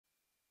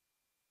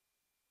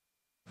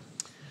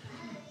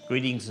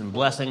Greetings and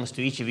blessings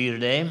to each of you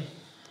today.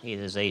 It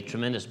is a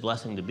tremendous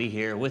blessing to be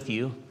here with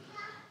you.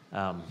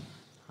 I'm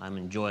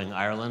enjoying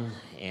Ireland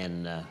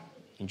and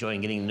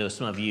enjoying getting to know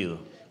some of you.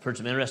 I've heard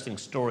some interesting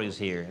stories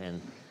here, and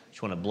I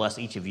just want to bless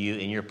each of you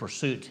in your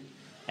pursuit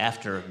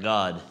after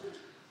God.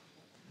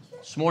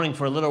 This morning,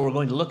 for a little, we're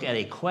going to look at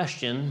a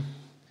question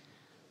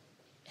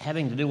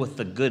having to do with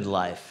the good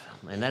life.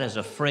 And that is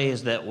a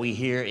phrase that we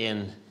hear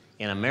in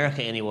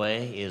America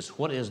anyway, is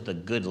what is the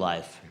good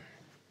life?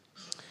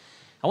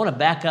 I want to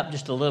back up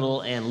just a little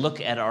and look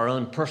at our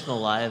own personal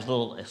lives, a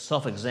little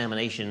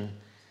self-examination.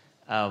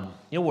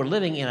 We're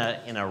living in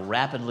a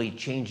rapidly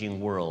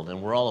changing world,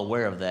 and we're all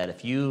aware of that.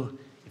 If you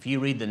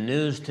read the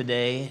news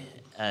today,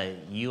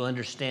 you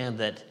understand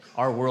that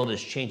our world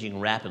is changing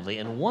rapidly,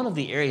 and one of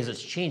the areas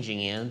it's changing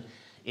in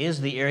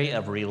is the area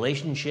of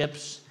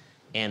relationships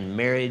and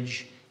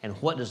marriage, and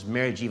what does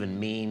marriage even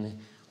mean?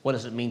 What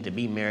does it mean to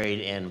be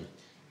married,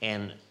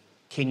 and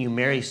can you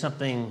marry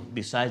something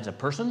besides a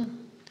person?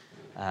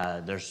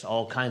 There's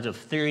all kinds of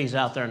theories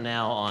out there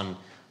now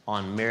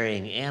on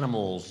marrying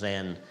animals,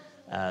 and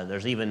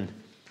there's even,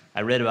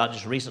 I read about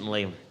just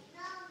recently,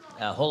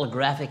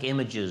 holographic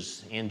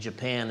images in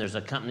Japan. There's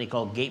a company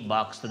called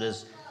Gatebox that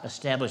has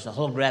established a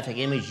holographic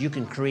image you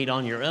can create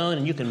on your own,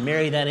 and you can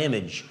marry that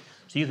image.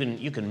 So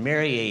you can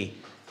marry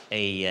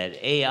an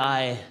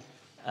AI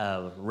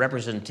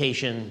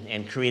representation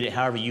and create it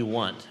however you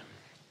want.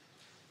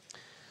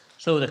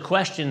 So the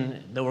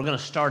question that we're going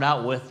to start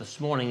out with this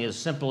morning is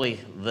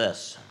simply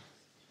this.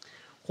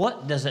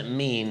 What does it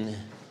mean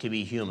to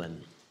be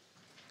human?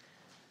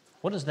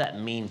 What does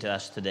that mean to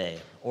us today?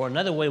 Or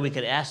another way we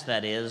could ask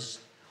that is,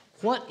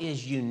 what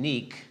is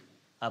unique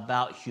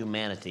about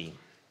humanity?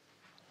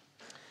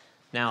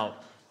 Now,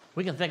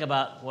 we can think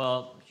about,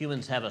 well,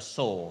 humans have a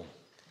soul.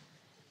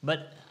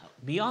 But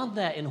beyond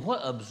that, in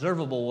what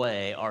observable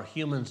way are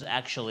humans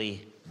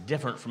actually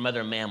different from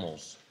other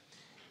mammals?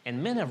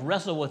 And men have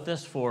wrestled with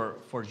this for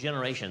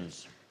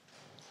generations.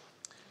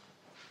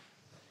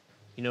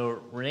 You know,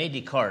 René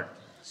Descartes,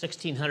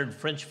 1600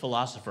 French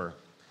philosopher,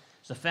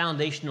 is a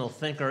foundational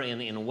thinker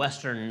in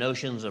Western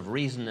notions of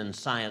reason and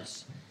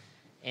science.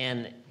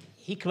 And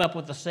he came up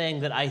with the saying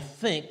that I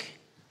think,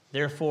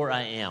 therefore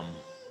I am.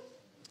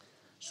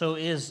 So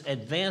is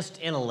advanced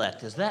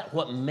intellect, is that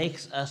what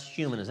makes us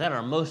human? Is that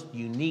our most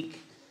unique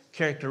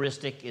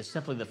characteristic, is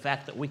simply the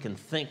fact that we can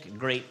think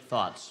great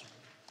thoughts?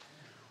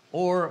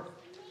 Or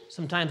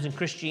sometimes in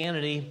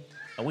Christianity,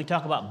 we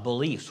talk about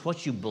beliefs,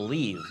 what you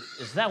believe.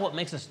 Is that what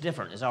makes us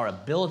different? Is our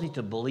ability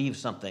to believe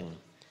something?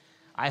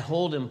 I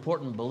hold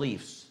important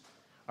beliefs.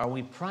 Are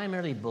we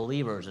primarily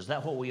believers? Is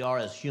that what we are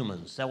as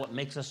humans? Is that what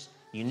makes us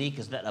unique?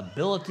 Is that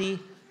ability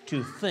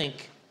to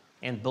think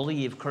and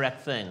believe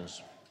correct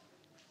things?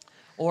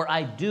 Or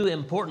I do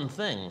important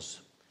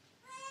things.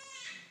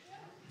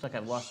 It's like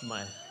I've lost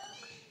my...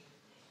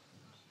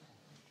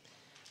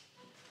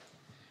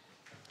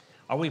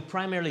 Are we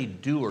primarily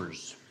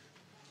doers?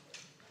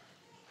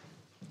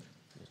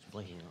 It's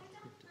blinking out.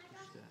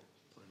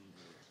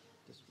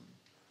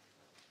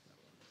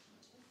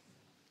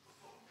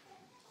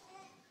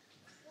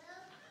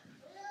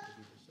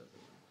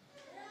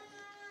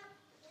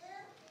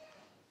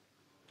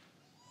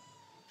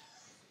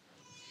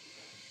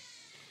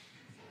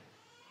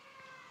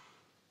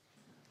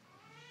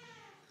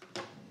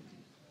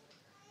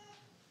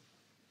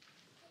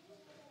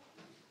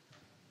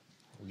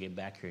 We'll get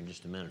back here in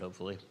just a minute,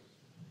 hopefully.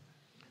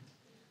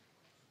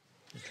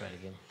 Let's try it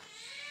again.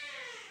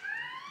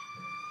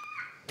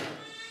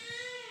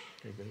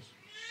 There it goes.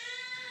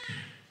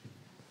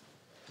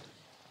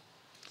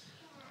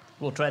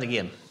 We'll try it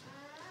again.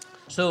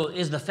 So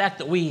is the fact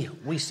that we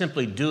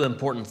simply do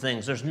important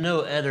things. There's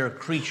no other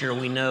creature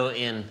we know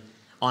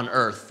on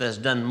earth that's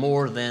done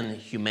more than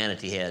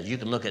humanity has. You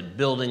can look at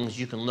buildings,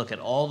 you can look at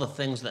all the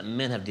things that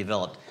men have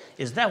developed.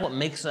 Is that what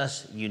makes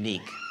us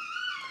unique?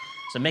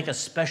 Does it make us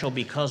special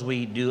because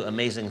we do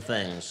amazing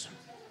things?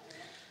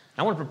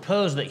 I want to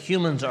propose that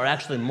humans are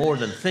actually more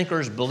than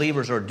thinkers,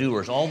 believers, or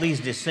doers. All these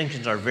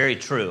distinctions are very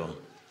true.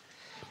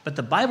 But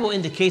the Bible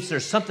indicates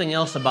there's something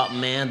else about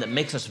man that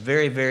makes us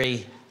very,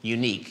 very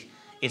unique.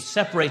 It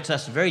separates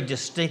us very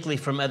distinctly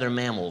from other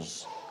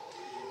mammals.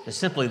 It's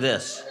simply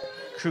this.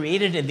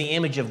 Created in the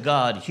image of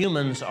God,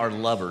 humans are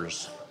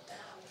lovers.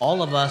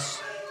 All of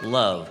us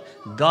love.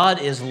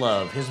 God is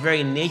love. His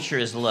very nature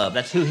is love.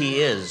 That's who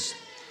He is.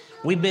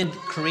 We've been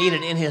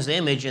created in His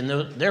image, and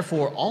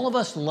therefore all of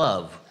us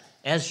love.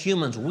 As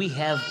humans, we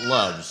have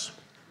loves.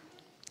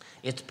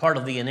 It's part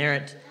of the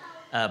inherent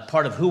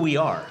part of who we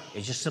are.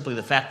 It's just simply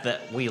the fact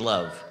that we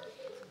love.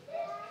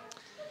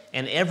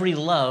 And every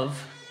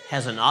love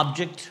has an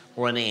object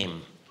or an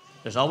aim.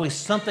 There's always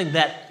something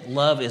that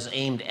love is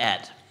aimed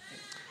at.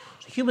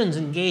 So humans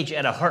engage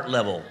at a heart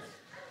level,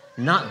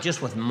 not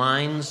just with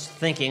minds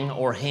thinking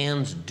or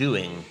hands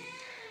doing.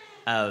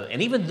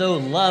 And even though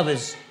love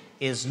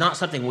is not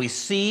something we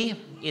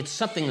see, it's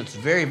something that's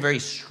very, very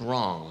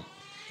strong.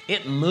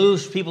 It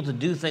moves people to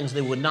do things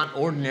they would not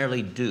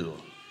ordinarily do,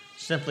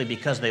 simply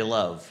because they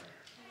love.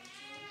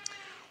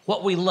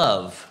 What we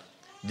love,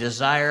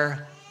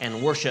 desire,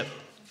 and worship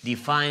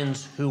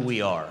defines who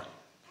we are.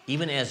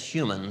 Even as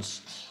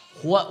humans,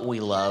 what we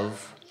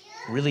love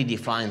really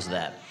defines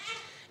that.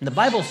 And the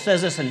Bible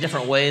says this in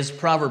different ways.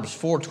 Proverbs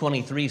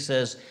 4:23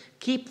 says,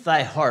 "Keep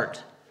thy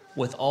heart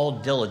with all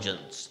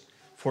diligence,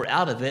 for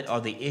out of it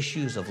are the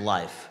issues of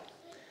life."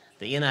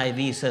 The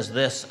NIV says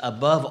this,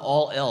 "Above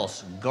all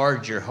else,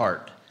 guard your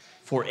heart,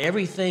 for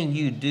everything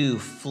you do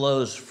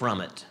flows from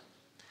it."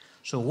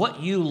 So what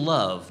you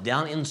love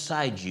down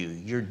inside you,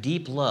 your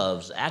deep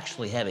loves,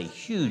 actually have a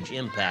huge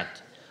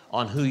impact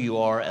on who you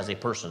are as a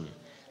person.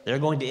 They're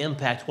going to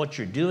impact what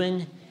you're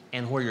doing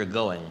and where you're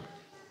going.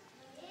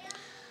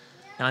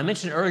 Now, I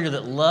mentioned earlier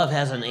that love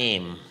has an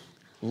aim.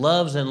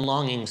 Loves and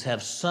longings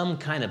have some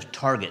kind of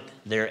target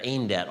they're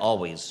aimed at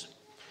always.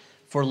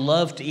 For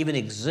love to even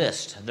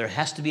exist, there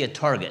has to be a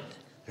target.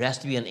 There has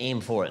to be an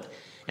aim for it.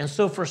 And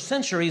so for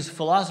centuries,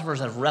 philosophers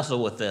have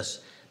wrestled with this.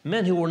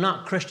 Men who were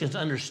not Christians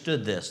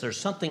understood this. There's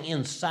something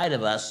inside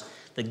of us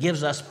that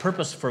gives us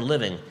purpose for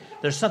living.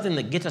 There's something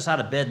that gets us out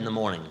of bed in the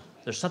morning.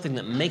 There's something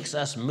that makes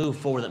us move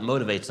forward, that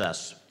motivates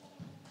us.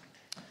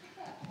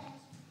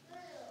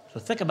 So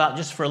think about,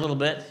 just for a little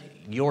bit,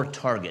 your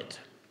target,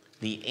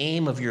 the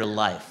aim of your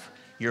life,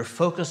 your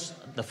focus,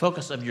 the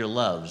focus of your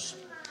loves.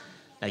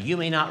 Now, you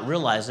may not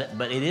realize it,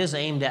 but it is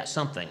aimed at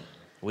something.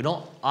 We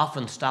don't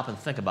often stop and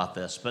think about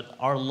this, but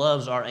our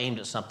loves are aimed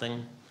at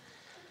something.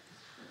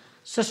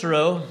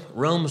 Cicero,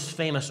 Rome's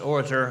famous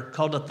orator,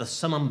 called it the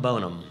summum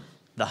bonum,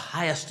 the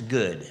highest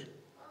good.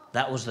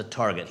 That was the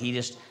target.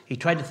 He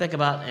tried to think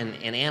about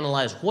and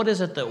analyze, what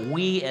is it that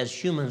we as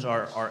humans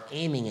are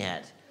aiming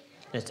at?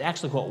 And it's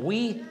actually what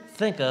we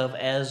think of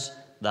as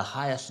the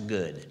highest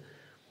good.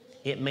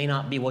 It may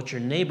not be what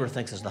your neighbor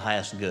thinks is the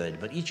highest good,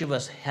 but each of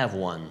us have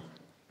one.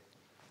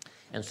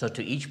 And so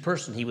to each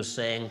person, he was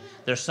saying,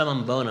 their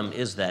summum bonum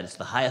is that. It's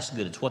the highest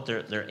good. It's what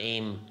they're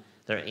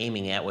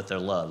aiming at with their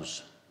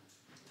loves.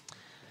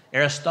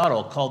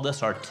 Aristotle called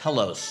this our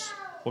telos.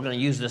 We're going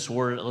to use this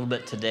word a little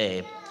bit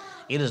today.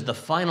 It is the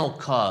final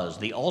cause,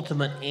 the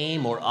ultimate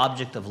aim or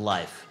object of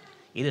life.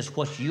 It is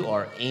what you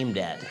are aimed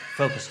at,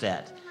 focused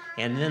at.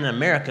 And in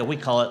America, we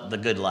call it the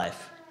good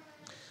life.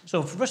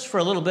 So just for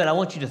a little bit, I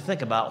want you to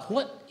think about,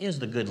 what is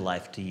the good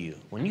life to you?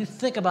 When you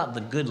think about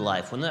the good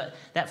life, when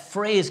that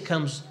phrase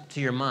comes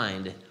to your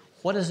mind,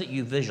 what is it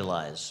you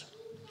visualize?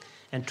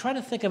 And try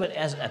to think of it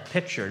as a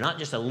picture, not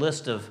just a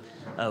list of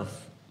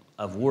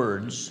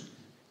words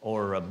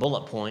or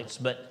bullet points,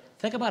 but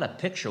think about a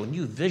picture. When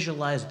you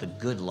visualize the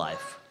good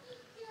life,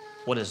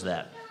 what is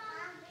that?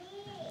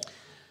 And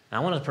I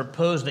want to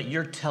propose that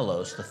your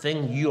telos, the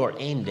thing you are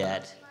aimed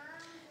at,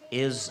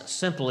 is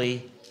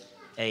simply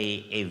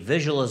a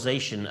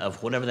visualization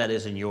of whatever that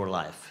is in your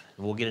life.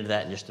 And we'll get into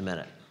that in just a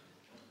minute.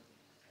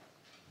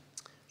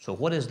 So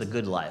what is the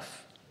good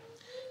life?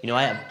 You know,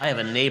 I have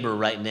a neighbor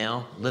right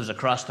now, lives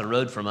across the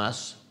road from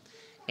us,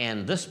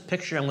 and this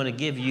picture I'm going to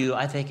give you,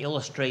 I think,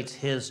 illustrates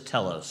his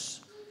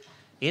telos.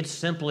 It's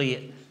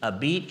simply a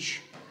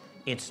beach.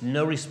 It's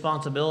no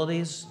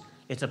responsibilities.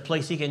 It's a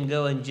place he can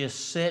go and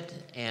just sit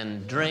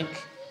and drink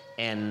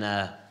and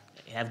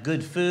have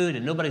good food,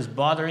 and nobody's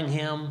bothering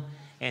him.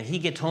 And he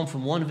gets home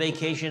from one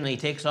vacation, and he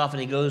takes off,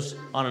 and he goes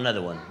on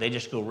another one. They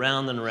just go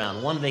round and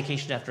round, one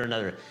vacation after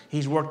another.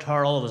 He's worked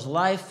hard all of his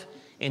life.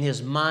 In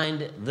his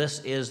mind, this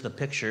is the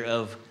picture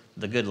of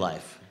the good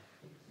life.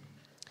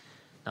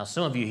 Now,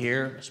 some of you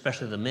here,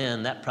 especially the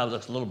men, that probably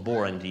looks a little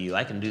boring to you.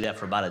 I can do that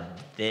for about a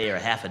day or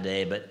half a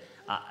day, but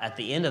at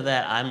the end of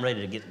that, I'm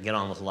ready to get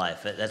on with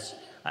life.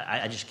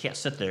 I just can't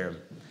sit there.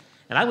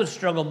 And I would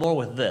struggle more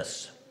with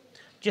this.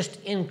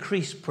 Just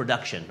increase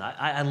production.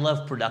 I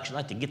love production. I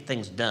like to get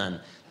things done.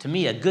 To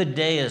me, a good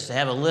day is to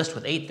have a list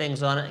with 8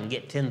 things on it and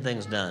get 10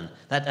 things done.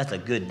 That's a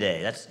good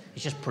day. It's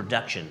just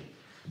production.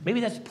 Maybe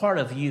that's part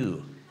of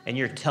you and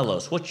your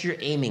telos, what you're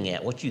aiming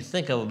at, what you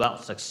think of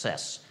about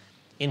success.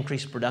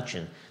 Increase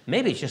production.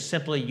 Maybe it's just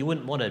simply, you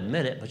wouldn't want to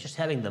admit it, but just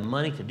having the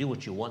money to do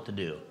what you want to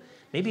do.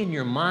 Maybe in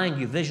your mind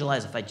you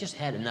visualize, if I just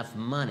had enough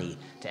money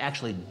to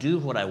actually do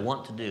what I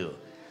want to do,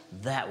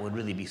 that would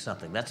really be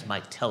something. That's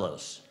my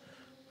telos.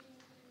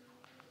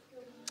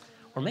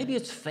 Or maybe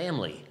it's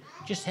family,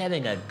 just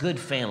having a good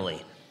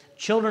family.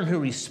 Children who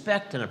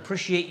respect and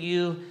appreciate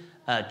you,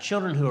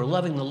 children who are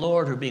loving the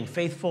Lord, who are being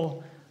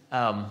faithful.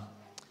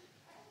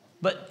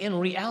 But in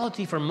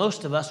reality, for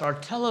most of us, our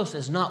telos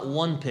is not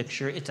one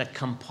picture. It's a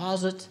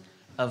composite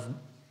of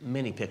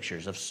many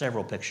pictures, of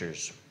several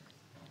pictures.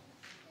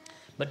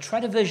 But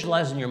try to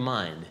visualize in your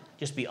mind.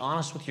 Just be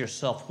honest with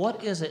yourself.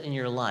 What is it in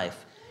your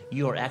life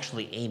you are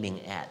actually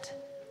aiming at?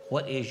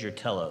 What is your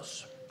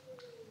telos?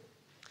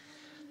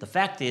 The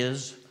fact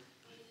is,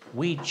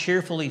 we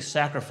cheerfully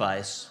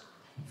sacrifice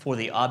for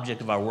the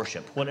object of our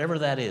worship, whatever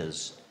that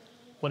is.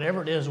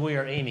 Whatever it is we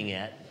are aiming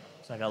at.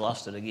 It's like I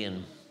lost it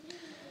again.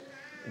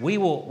 We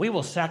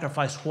will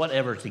sacrifice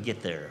whatever to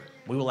get there.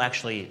 We will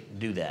actually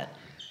do that.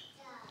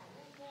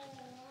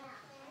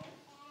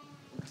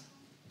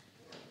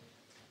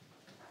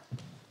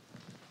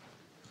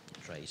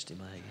 Try HDMI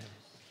again.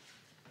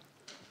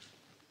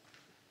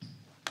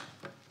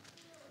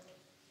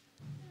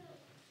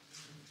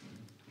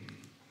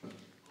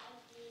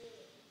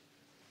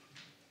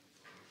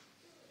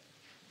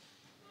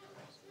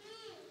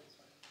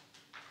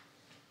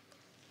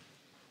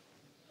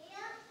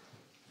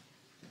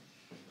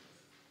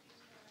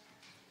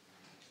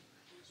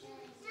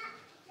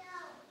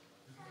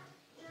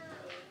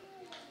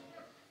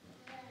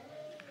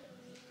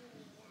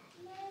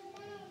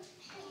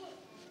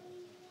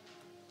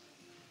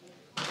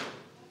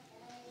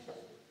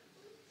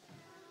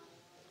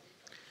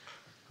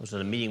 was at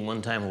a meeting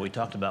one time where we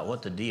talked about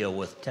what to deal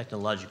with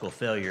technological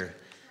failure,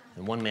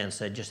 and one man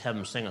said, just have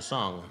them sing a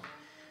song.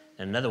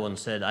 And another one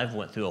said, I've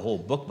went through a whole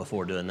book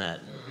before doing that.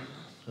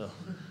 So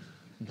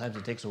sometimes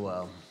it takes a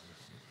while.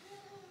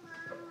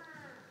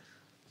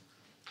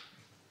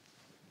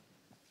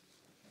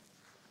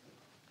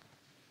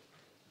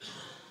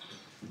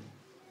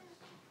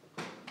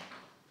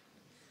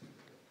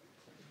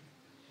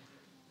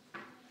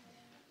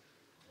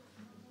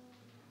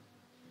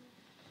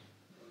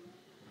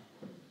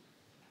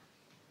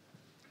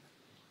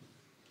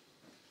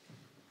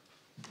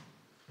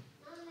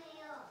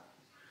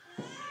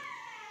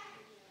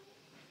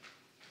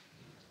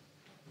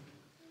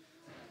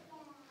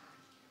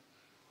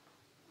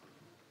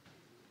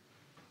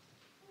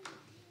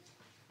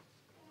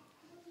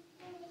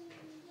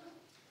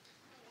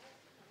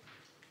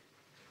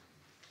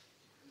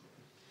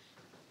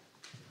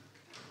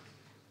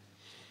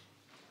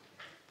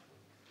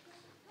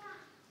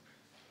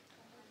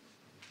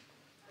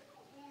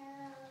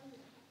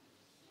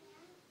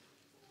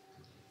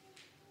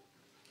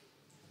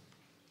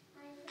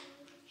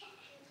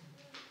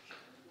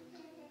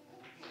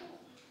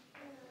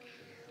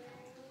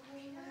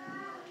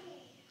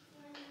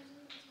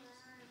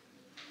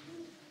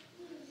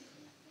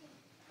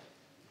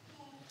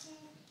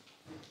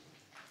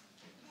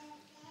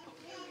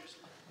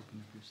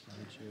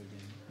 Slideshow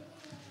again.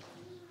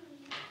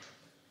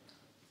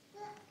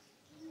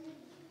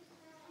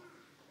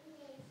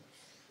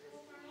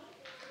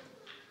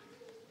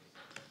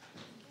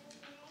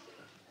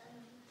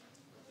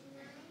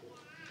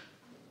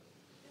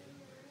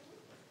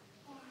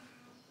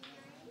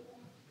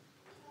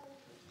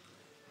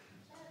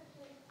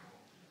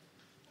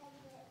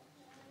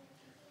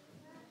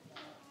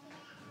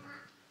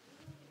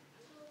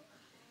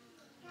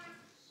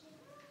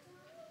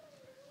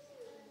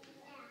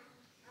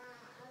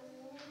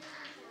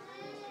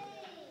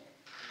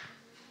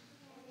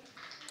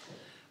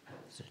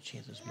 Is there a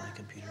chance it's my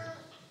computer?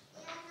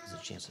 Is there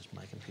a chance it's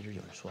my computer? You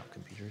want to swap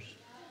computers?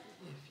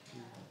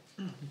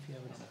 If you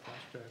have it on a flash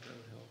drive, that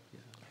would help,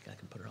 yeah. I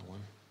can put it on one.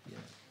 Yeah.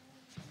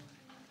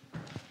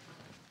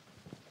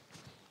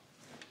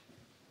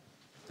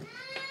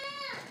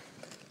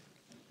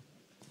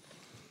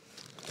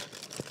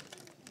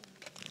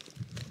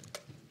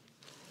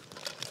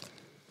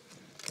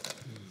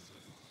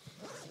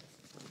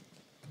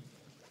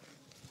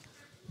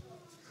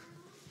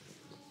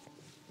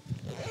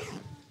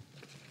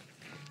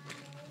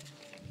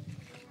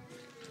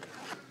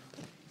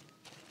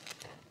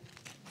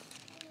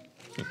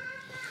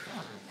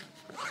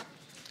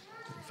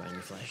 Find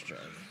your flash drive.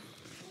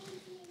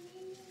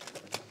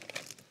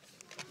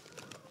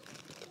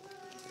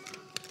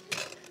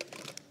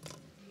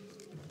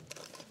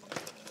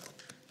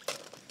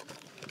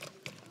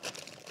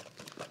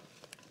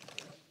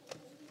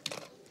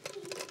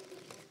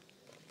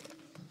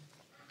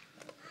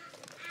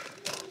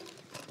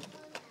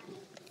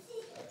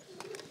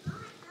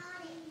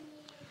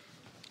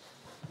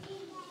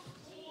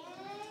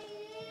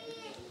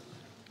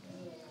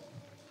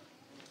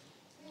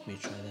 Let me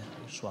try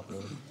that. Swap it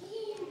over.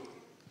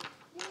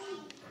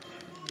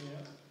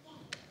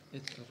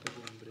 It's up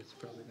again, but it's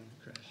probably going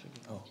to crash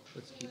again. Oh.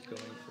 Let's keep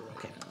going for right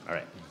Okay, now. all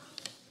right.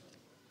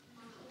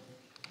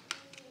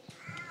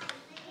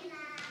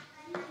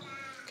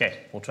 Okay,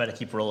 we'll try to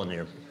keep rolling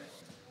here.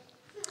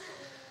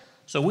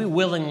 So we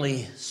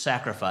willingly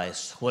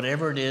sacrifice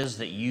whatever it is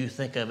that you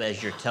think of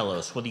as your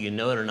telos, whether you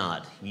know it or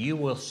not. You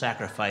will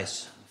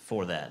sacrifice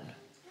for that.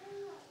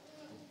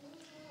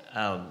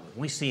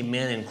 We see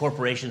men in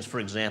corporations, for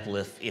example,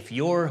 if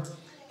your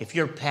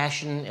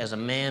passion as a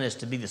man is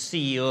to be the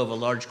CEO of a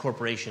large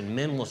corporation,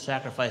 men will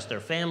sacrifice their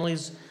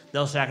families,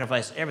 they'll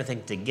sacrifice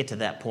everything to get to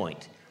that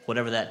point,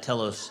 whatever that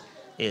telos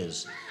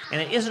is. And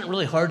it isn't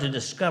really hard to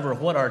discover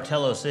what our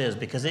telos is,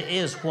 because it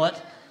is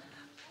what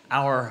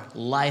our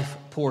life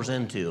pours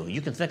into.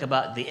 You can think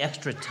about the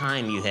extra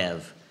time you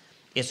have.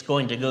 It's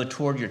going to go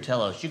toward your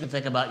telos. You can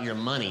think about your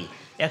money,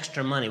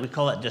 extra money. We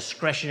call it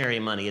discretionary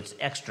money. It's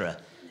extra.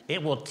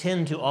 It will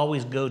tend to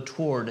always go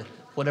toward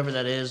whatever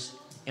that is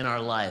in our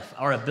life.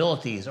 Our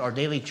abilities, our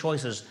daily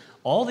choices,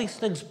 all these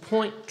things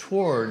point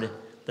toward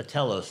the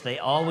telos. They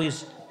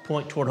always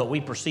point toward what we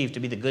perceive to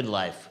be the good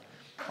life.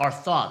 Our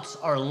thoughts,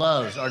 our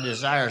loves, our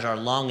desires, our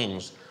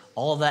longings,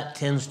 all of that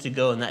tends to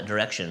go in that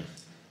direction.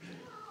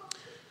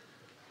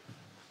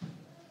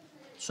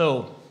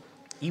 So,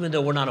 even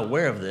though we're not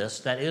aware of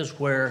this, that is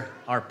where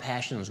our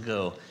passions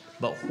go.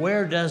 But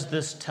where does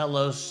this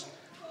telos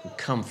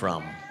come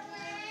from?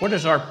 Where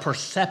does our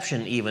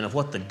perception even of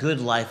what the good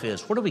life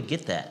is, where do we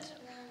get that?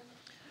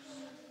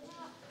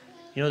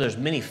 You know, there's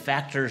many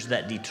factors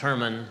that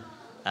determine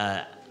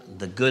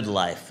the good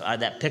life,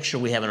 that picture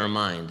we have in our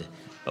mind.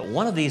 But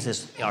one of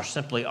these are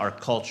simply our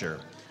culture.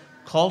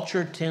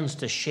 Culture tends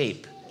to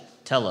shape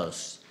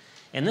telos.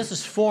 And this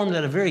is formed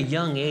at a very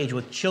young age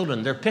with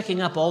children. They're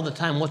picking up all the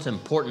time what's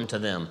important to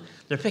them.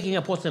 They're picking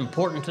up what's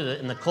important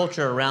in the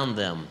culture around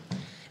them.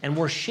 And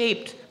we're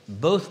shaped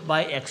both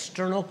by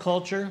external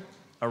culture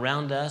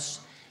around us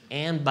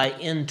and by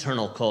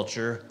internal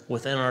culture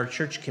within our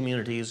church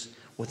communities,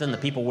 within the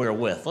people we're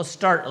with. Let's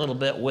start a little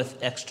bit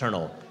with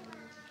external.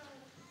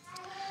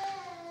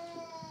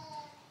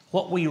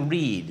 What we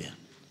read,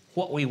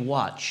 what we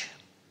watch,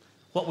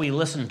 what we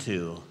listen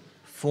to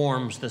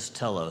forms this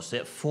telos.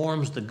 It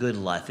forms the good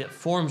life. It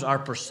forms our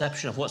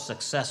perception of what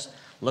success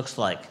looks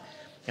like.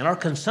 And our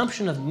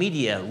consumption of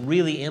media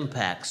really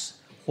impacts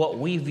what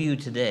we view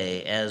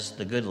today as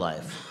the good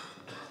life.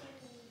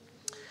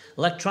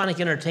 Electronic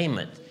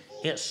entertainment,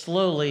 it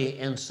slowly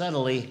and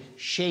subtly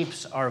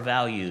shapes our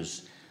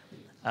values.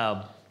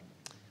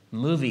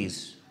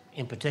 Movies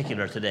in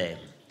particular today.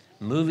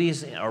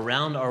 Movies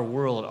around our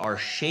world are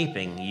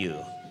shaping you.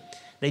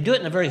 They do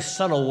it in a very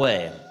subtle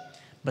way,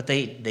 but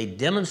they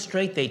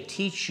demonstrate, they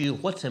teach you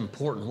what's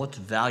important, what's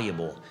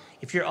valuable.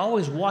 If you're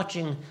always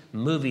watching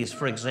movies,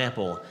 for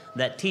example,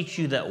 that teach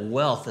you that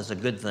wealth is a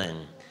good thing,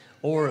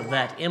 or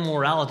that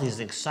immorality is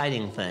an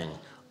exciting thing,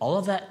 all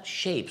of that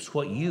shapes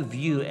what you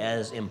view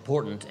as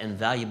important and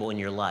valuable in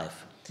your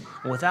life.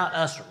 And without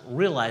us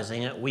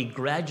realizing it, we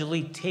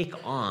gradually take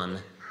on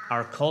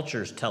our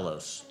culture's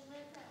telos.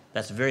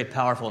 That's very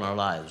powerful in our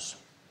lives.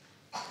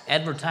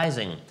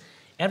 Advertising.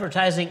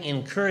 Advertising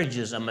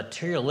encourages a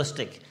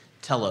materialistic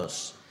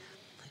telos.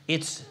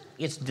 It's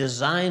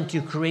designed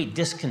to create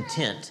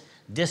discontent,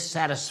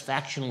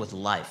 dissatisfaction with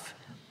life.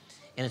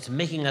 And it's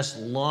making us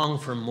long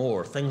for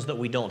more, things that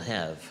we don't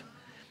have.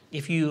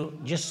 If you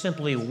just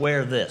simply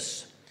wear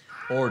this,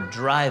 or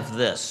drive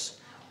this,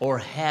 or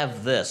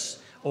have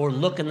this, or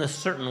look in this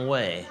certain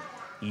way,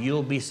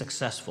 you'll be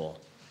successful.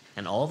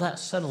 And all that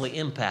subtly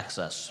impacts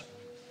us.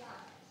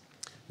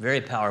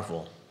 Very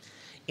powerful.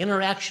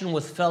 Interaction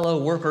with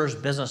fellow workers,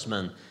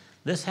 businessmen.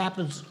 This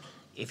happens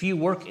if you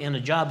work in a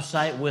job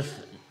site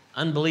with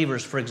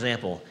unbelievers, for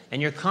example,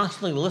 and you're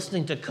constantly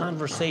listening to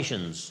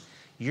conversations.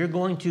 You're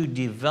going to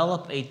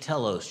develop a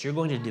telos. You're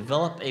going to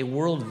develop a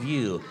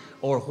worldview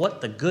or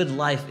what the good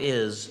life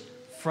is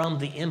from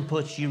the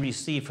inputs you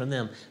receive from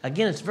them.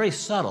 Again, it's very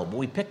subtle, but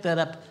we pick that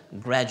up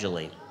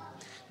gradually.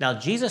 Now,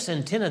 Jesus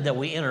intended that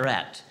we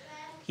interact.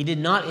 He did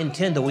not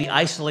intend that we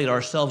isolate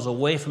ourselves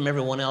away from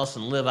everyone else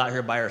and live out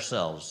here by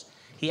ourselves.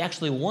 He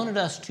actually wanted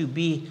us to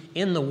be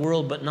in the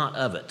world, but not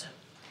of it.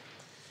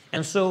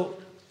 And so,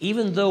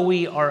 even though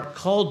we are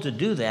called to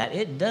do that,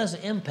 it does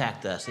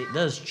impact us. It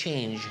does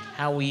change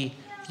how we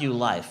view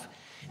life.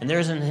 And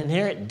there's an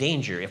inherent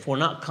danger. If we're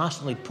not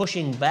constantly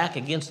pushing back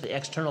against the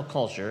external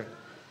culture,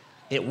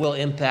 it will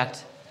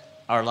impact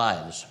our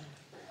lives.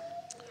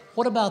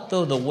 What about,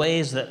 though, the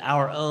ways that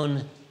our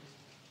own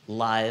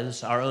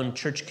lives, our own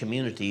church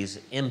communities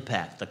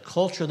impact the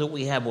culture that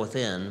we have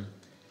within?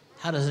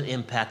 How does it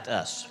impact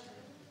us?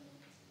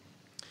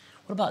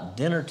 What about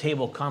dinner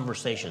table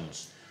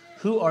conversations?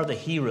 Who are the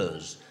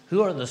heroes?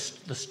 Who are the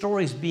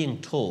stories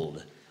being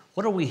told?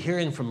 What are we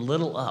hearing from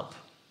little up?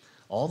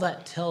 All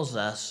that tells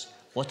us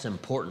what's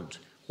important,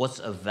 what's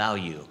of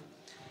value.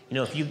 You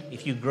know,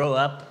 if you grow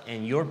up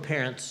and your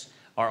parents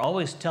are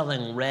always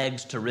telling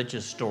rags to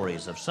riches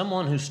stories of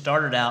someone who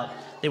started out,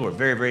 they were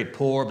very, very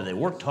poor, but they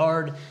worked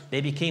hard,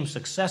 they became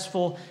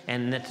successful,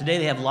 and today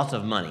they have lots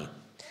of money.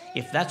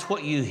 If that's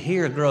what you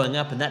hear growing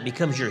up and that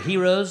becomes your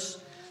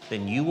heroes,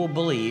 then you will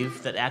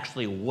believe that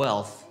actually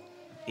wealth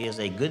is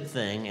a good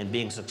thing and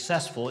being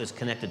successful is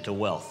connected to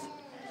wealth.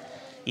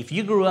 If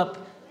you grew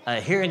up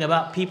hearing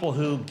about people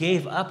who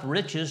gave up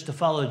riches to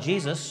follow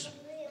Jesus,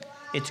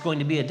 it's going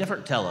to be a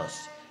different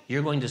telos.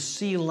 You're going to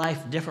see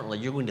life differently.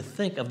 You're going to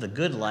think of the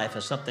good life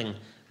as something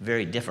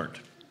very different.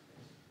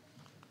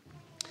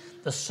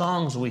 The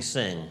songs we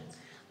sing,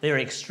 they are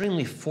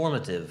extremely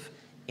formative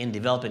in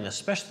developing,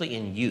 especially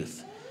in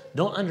youth.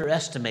 Don't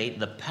underestimate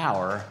the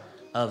power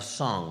of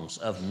songs,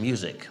 of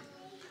music.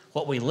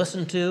 What we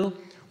listen to,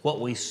 what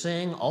we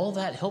sing, all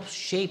that helps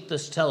shape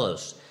this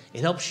telos.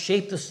 It helps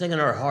shape this thing in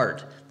our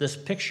heart, this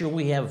picture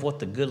we have of what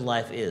the good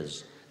life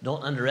is.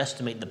 Don't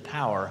underestimate the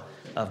power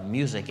of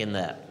music in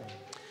that.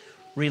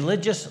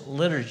 Religious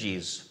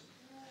liturgies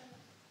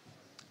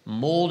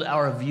mold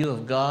our view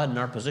of God and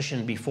our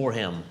position before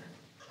Him.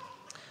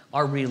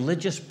 Our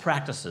religious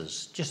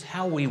practices, just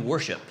how we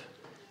worship,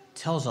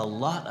 tells a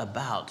lot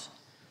about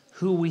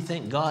who we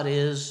think God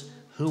is,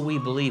 who we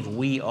believe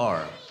we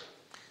are.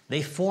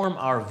 They form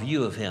our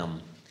view of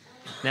Him.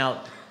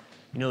 Now,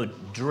 you know,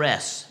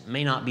 dress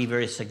may not be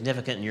very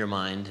significant in your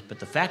mind, but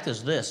the fact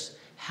is this: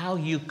 how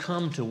you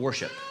come to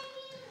worship.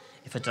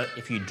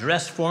 If you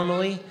dress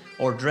formally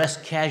or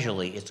dress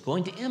casually, it's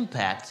going to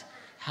impact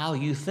how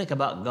you think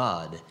about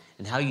God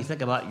and how you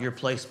think about your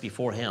place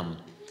before Him.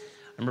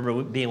 I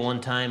remember being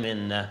one time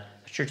in a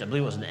church, I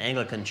believe it was an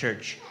Anglican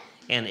church,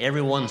 and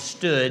everyone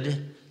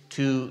stood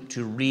to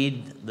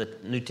read the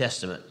New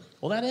Testament.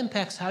 Well, that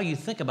impacts how you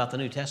think about the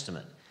New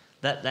Testament.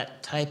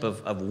 That type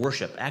of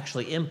worship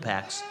actually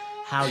impacts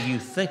how you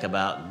think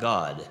about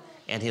God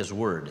and His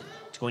Word.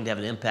 It's going to have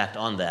an impact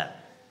on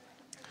that.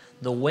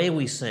 The way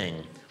we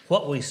sing,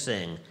 what we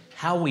sing,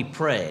 how we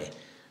pray,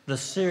 the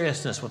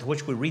seriousness with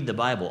which we read the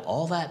Bible,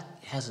 all that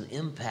has an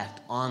impact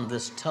on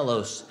this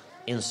telos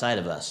inside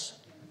of us.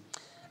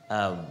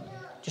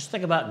 Just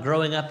think about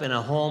growing up in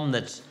a home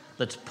that's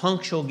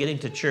punctual getting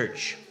to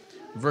church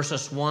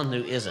versus one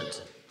who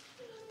isn't.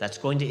 That's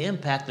going to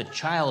impact the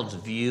child's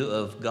view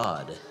of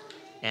God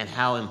and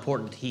how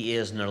important He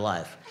is in their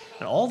life.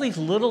 And all these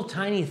little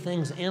tiny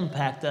things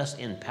impact us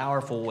in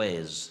powerful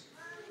ways,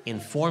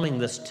 informing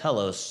this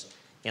telos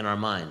in our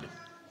mind.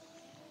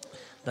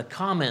 The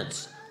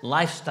comments,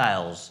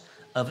 lifestyles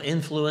of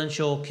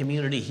influential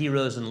community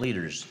heroes and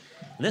leaders.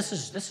 And this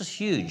is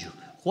huge.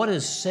 What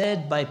is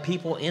said by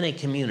people in a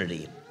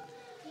community,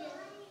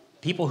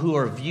 people who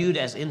are viewed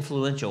as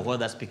influential, whether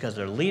that's because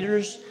they're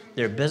leaders,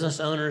 they're business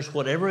owners,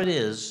 whatever it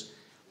is,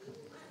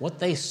 what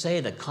they say,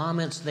 the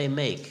comments they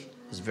make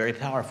is very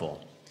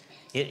powerful.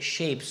 It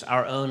shapes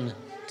our own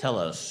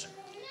telos.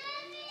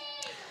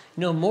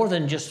 You know, more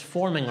than just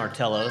forming our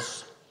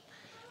telos,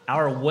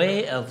 our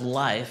way of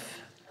life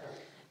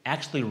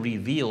actually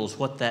reveals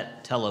what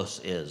that telos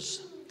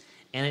is.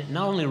 And it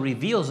not only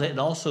reveals it, it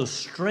also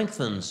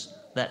strengthens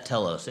that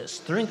telos. It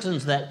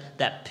strengthens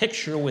that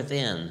picture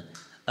within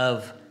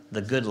of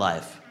the good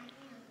life.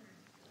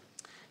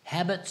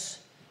 Habits,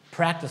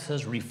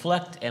 practices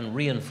reflect and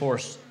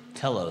reinforce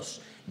telos.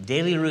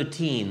 Daily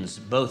routines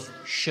both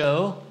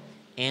show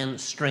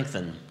and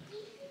strengthen.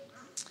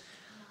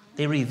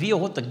 They reveal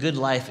what the good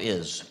life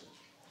is.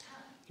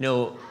 You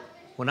know,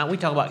 when we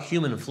talk about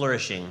human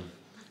flourishing,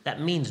 that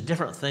means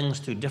different things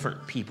to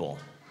different people.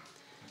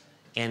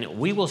 And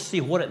we will see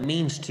what it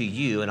means to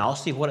you, and I'll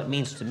see what it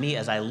means to me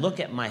as I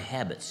look at my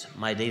habits,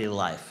 my daily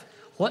life.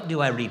 What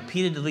do I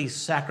repeatedly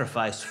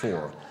sacrifice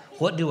for?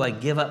 What do I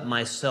give up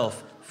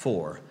myself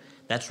for?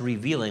 That's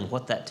revealing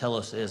what that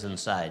telos is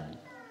inside.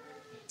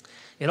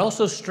 It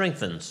also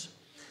strengthens.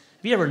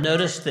 Have you ever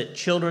noticed that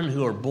children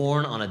who are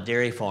born on a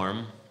dairy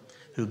farm,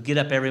 who get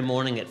up every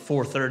morning at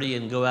 4:30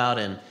 and go out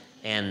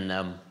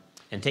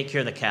and take care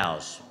of the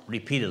cows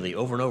repeatedly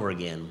over and over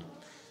again,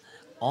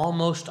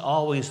 almost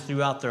always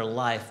throughout their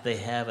life they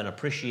have an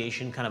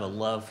appreciation, kind of a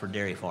love for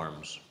dairy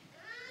farms.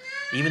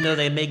 Even though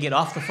they may get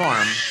off the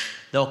farm,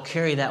 they'll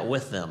carry that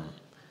with them.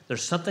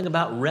 There's something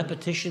about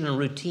repetition and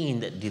routine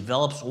that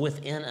develops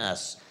within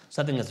us,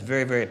 something that's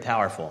very, very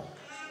powerful.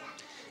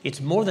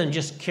 It's more than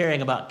just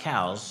caring about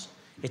cows.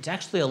 It's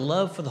actually a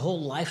love for the whole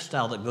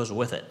lifestyle that goes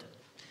with it.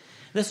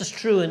 This is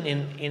true in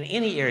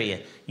any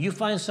area. You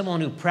find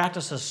someone who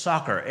practices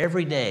soccer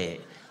every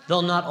day,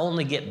 they'll not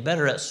only get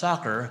better at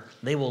soccer,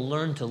 they will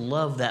learn to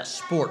love that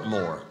sport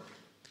more.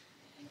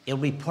 It'll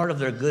be part of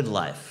their good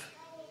life.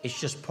 It's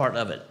just part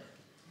of it.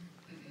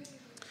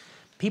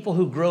 People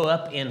who grow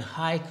up in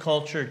high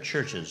culture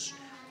churches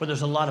where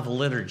there's a lot of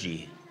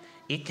liturgy,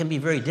 it can be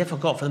very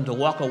difficult for them to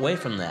walk away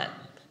from that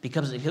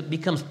because it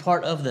becomes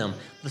part of them.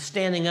 The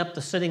standing up,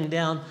 the sitting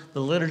down, the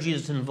liturgy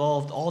that's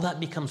involved, all that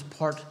becomes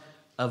part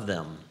of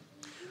them.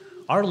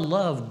 Our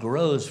love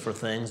grows for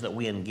things that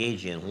we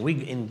engage in. When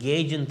we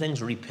engage in things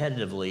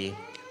repetitively,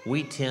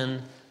 we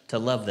tend to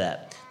love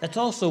that. That's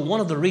also one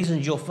of the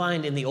reasons you'll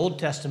find in the Old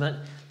Testament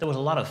there was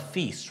a lot of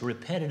feasts,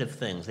 repetitive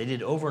things they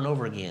did over and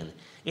over again.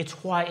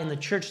 It's why in the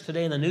church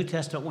today in the New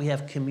Testament we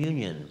have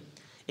communion.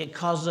 It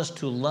causes us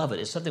to love it.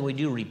 It's something we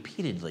do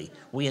repeatedly.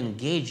 We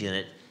engage in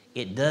it.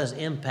 It does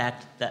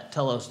impact that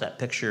telos, that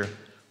picture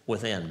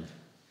within.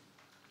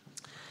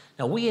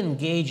 Now, we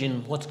engage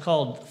in what's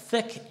called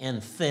thick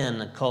and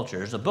thin culture.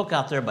 There's a book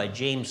out there by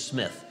James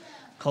Smith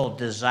called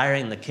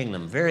Desiring the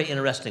Kingdom. Very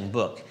interesting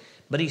book.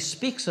 But he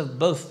speaks of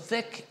both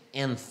thick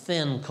and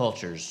thin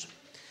cultures.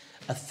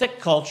 A thick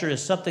culture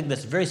is something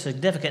that's very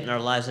significant in our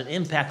lives that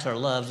impacts our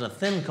lives, and a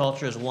thin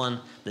culture is one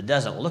that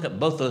doesn't. We'll look at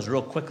both those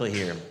real quickly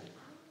here.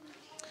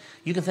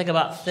 You can think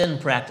about thin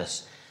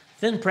practice.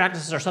 Thin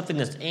practices are something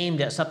that's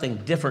aimed at something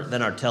different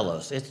than our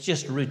telos. It's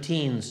just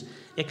routines.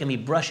 It can be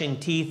brushing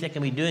teeth. It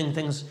can be doing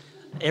things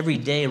every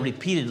day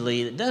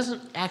repeatedly. It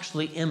doesn't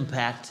actually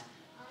impact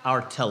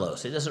our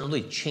telos. It doesn't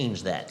really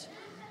change that.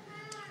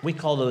 We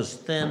call those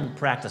thin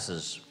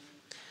practices.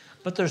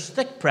 But there's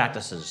thick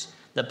practices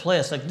that play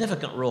a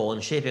significant role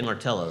in shaping our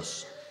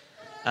telos.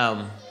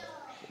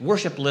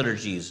 Worship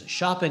liturgies,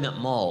 shopping at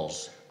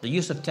malls, the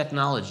use of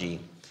technology.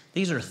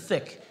 These are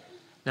thick.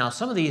 Now,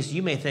 some of these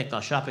you may think,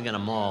 shopping at a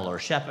mall or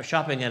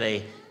shopping at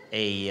a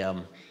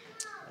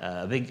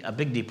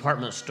big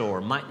department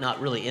store might not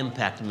really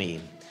impact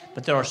me.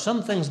 But there are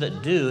some things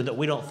that do that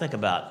we don't think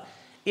about.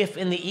 If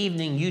in the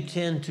evening you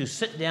tend to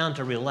sit down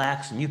to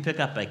relax and you pick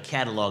up a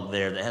catalog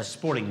there that has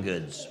sporting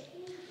goods,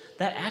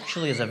 that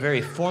actually is a very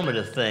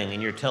formative thing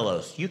in your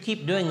telos. You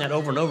keep doing that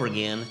over and over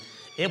again,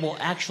 it will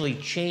actually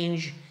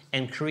change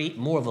and create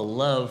more of a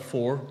love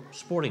for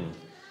sporting.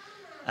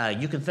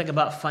 You can think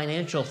about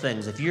financial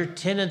things. If your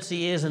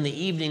tendency is in the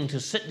evening to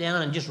sit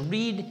down and just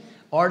read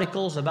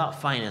articles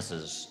about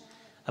finances,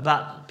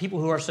 about people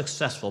who are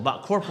successful,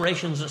 about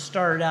corporations that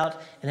started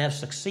out and have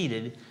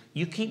succeeded,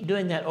 you keep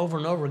doing that over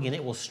and over again,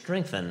 it will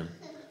strengthen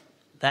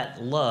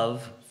that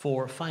love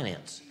for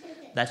finance.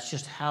 That's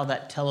just how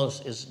that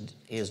telos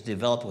is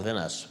developed within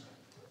us.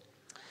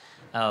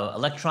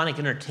 Electronic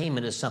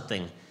entertainment is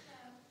something.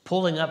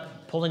 Pulling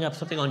up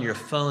something on your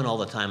phone all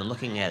the time and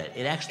looking at it.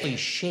 It actually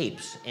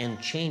shapes and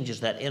changes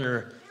that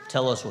inner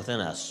telos within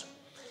us.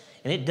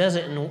 And it does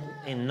it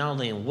in not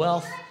only in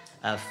wealth,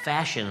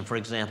 fashion, for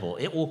example.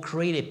 It will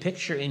create a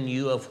picture in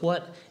you of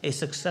what a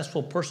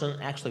successful person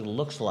actually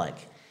looks like.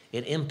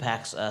 It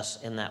impacts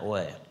us in that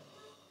way.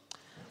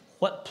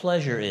 What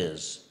pleasure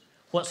is,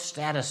 what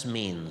status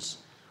means,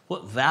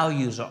 what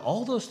values are,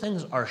 all those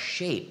things are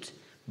shaped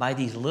by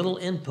these little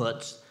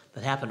inputs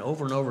that happen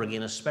over and over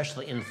again,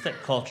 especially in thick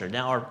culture.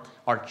 Now,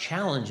 our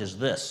challenge is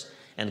this,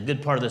 and a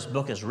good part of this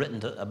book is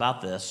written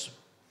about this.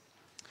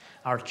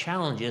 Our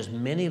challenge is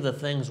many of the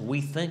things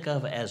we think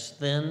of as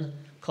thin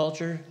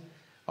culture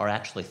are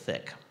actually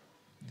thick.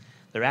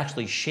 They're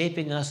actually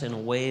shaping us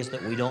in ways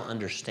that we don't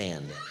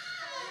understand.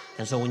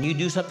 And so when you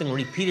do something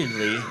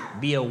repeatedly,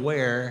 be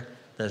aware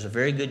there's a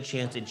very good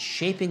chance it's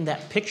shaping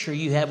that picture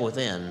you have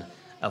within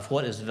of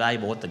what is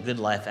valuable, what the good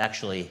life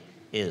actually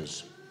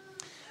is.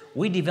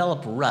 We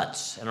develop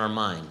ruts in our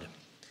mind.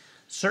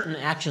 Certain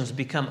actions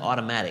become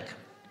automatic.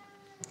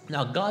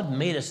 Now, God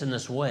made us in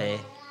this way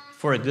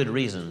for a good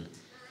reason,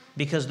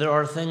 because there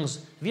are things.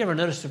 Have you ever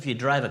noticed if you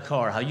drive a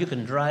car, how you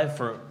can drive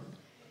for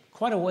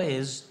quite a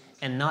ways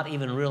and not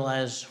even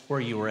realize where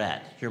you were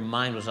at? Your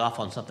mind was off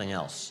on something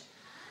else.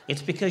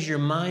 It's because your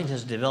mind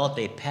has developed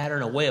a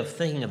pattern, a way of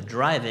thinking of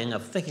driving,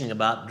 of thinking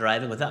about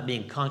driving without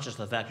being conscious of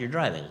the fact you're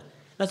driving.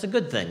 That's a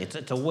good thing.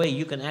 It's a way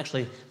you can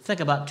actually think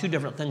about two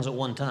different things at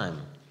one time.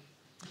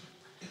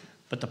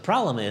 But the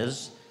problem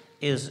is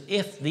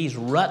if these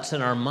ruts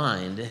in our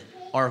mind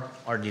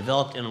are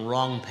developed in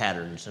wrong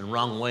patterns, in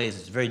wrong ways,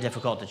 it's very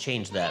difficult to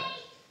change that.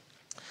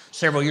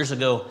 Several years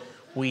ago,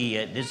 we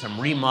did some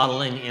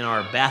remodeling in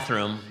our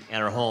bathroom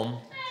at our home,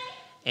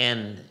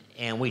 and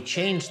we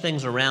changed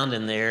things around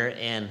in there,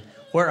 and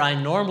where I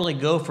normally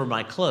go for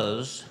my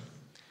clothes,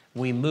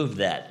 we moved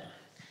that.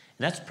 And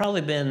that's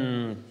probably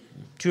been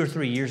 2 or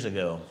 3 years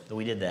ago that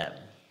we did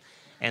that.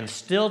 And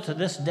still to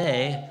this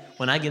day,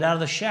 when I get out of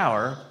the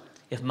shower,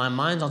 if my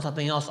mind's on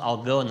something else,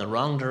 I'll go in the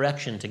wrong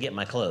direction to get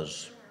my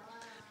clothes,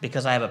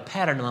 because I have a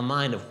pattern in my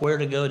mind of where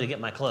to go to get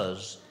my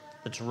clothes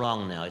that's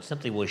wrong now. It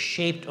simply was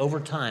shaped over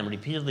time,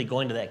 repeatedly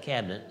going to that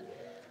cabinet,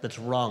 that's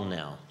wrong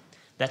now.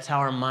 That's how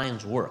our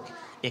minds work.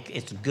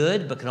 It's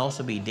good, but can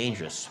also be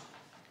dangerous.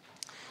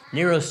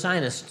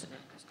 Neuroscientists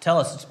tell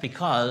us it's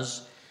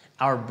because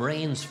our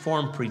brains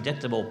form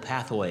predictable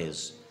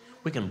pathways.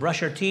 We can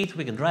brush our teeth,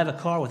 we can drive a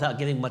car without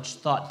giving much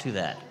thought to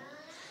that.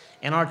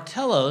 And our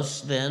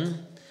telos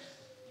then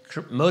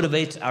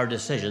motivates our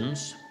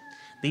decisions.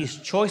 These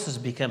choices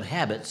become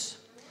habits,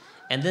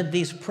 and then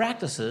these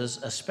practices,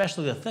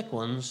 especially the thick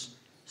ones,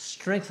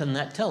 strengthen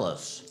that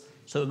telos.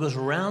 So it goes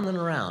around and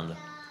around.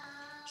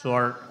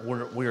 So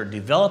we're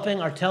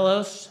developing our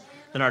telos,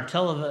 then our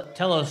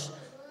telos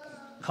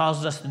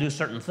causes us to do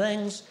certain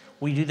things.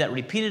 We do that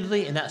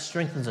repeatedly, and that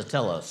strengthens the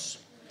telos.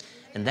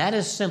 And that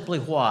is simply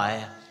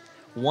why,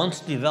 once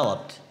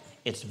developed,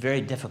 it's very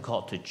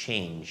difficult to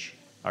change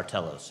our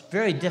telos.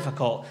 Very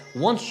difficult.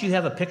 Once you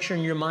have a picture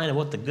in your mind of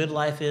what the good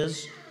life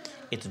is,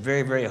 it's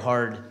very, very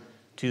hard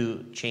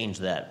to change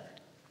that.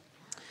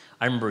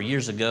 I remember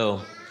years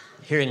ago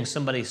hearing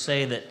somebody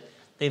say that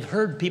they've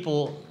heard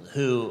people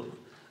who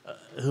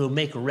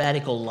make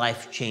radical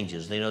life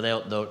changes. They know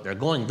they're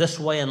going this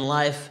way in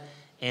life,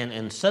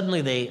 and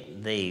suddenly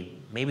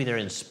maybe they're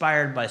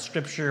inspired by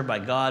Scripture, by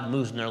God,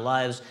 moves in their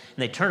lives, and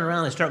they turn around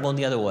and they start going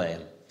the other way.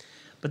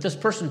 But this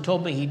person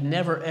told me he'd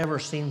never, ever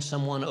seen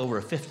someone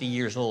over 50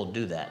 years old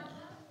do that.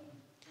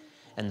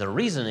 And the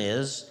reason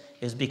is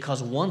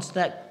because once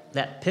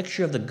that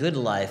picture of the good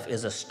life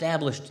is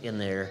established in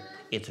there,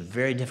 it's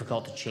very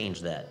difficult to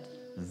change that.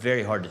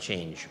 Very hard to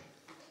change.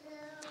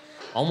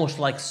 Almost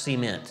like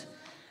cement.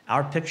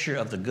 Our picture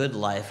of the good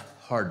life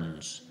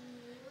hardens,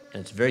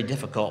 and it's very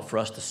difficult for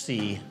us to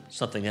see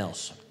something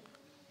else.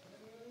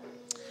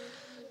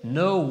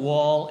 No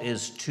wall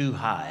is too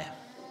high.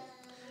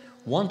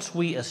 Once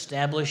we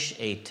establish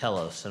a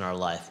telos in our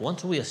life,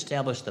 once we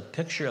establish the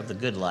picture of the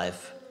good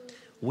life,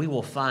 we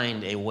will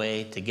find a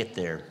way to get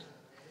there.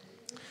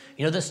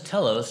 You know, this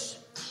telos,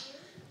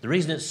 the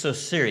reason it's so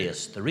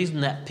serious, the reason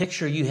that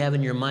picture you have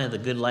in your mind of the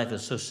good life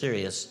is so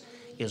serious,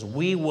 is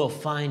we will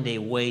find a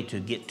way to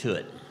get to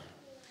it.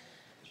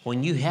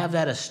 When you have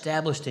that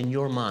established in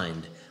your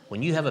mind,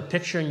 when you have a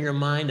picture in your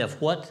mind of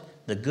what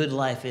the good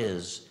life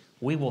is,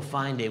 we will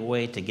find a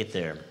way to get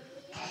there.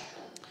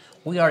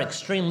 We are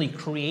extremely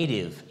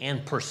creative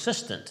and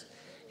persistent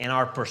in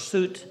our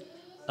pursuit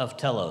of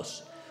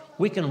telos.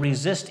 We can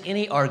resist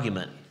any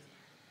argument.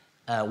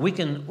 We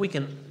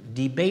can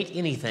debate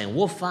anything.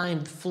 We'll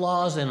find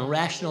flaws in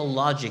rational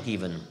logic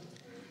even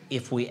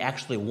if we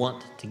actually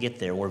want to get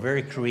there. We're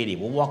very creative.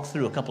 We'll walk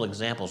through a couple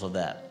examples of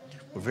that.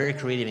 We're very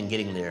creative in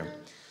getting there.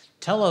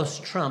 Telos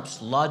trumps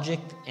logic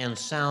and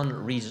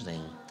sound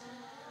reasoning.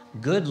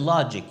 Good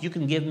logic, you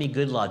can give me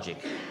good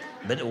logic,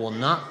 but it will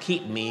not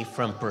keep me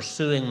from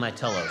pursuing my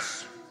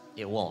telos.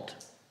 It won't.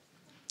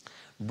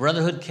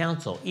 Brotherhood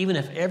counsel, even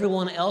if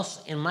everyone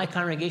else in my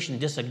congregation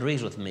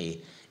disagrees with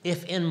me,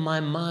 if in my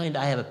mind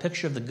I have a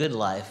picture of the good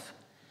life,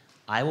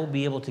 I will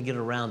be able to get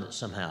around it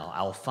somehow.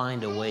 I will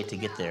find a way to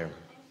get there.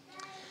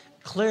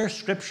 Clear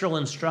scriptural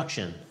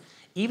instruction.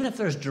 Even if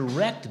there's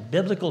direct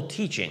biblical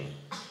teaching,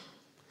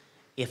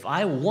 if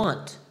I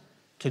want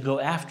to go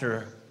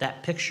after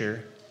that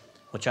picture,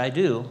 which I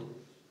do,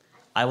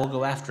 I will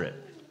go after it.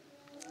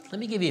 Let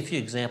me give you a few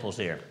examples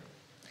here.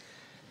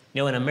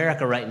 You know, in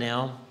America right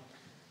now,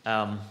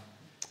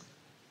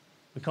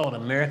 we call it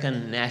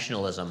American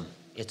nationalism.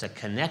 It's a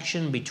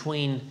connection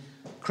between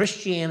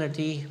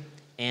Christianity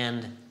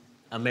and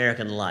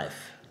American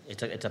life.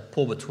 It's a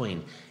pull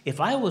between. If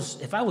I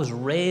was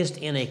raised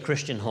in a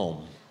Christian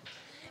home,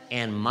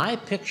 and my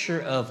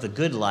picture of the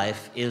good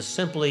life is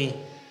simply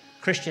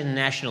Christian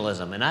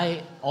nationalism,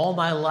 and all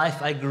my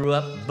life I grew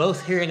up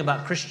both hearing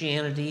about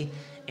Christianity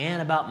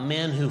and about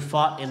men who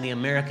fought in the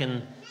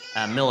American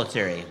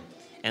military,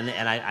 and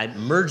I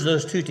merge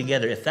those two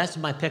together. If that's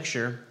my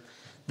picture,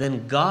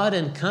 then God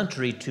and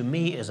country to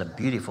me is a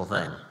beautiful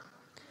thing.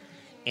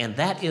 And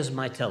that is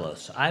my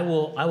telos. I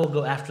will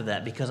go after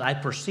that because I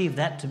perceive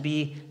that to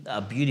be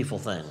a beautiful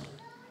thing.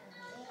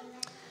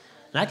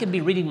 And I could be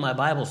reading my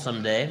Bible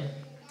someday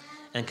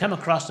and come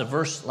across a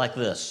verse like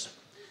this: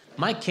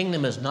 my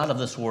kingdom is not of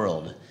this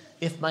world.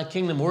 If my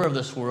kingdom were of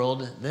this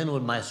world, then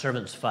would my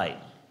servants fight.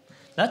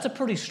 That's a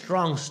pretty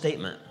strong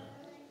statement.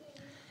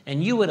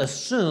 And you would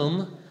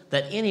assume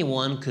that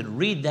anyone could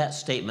read that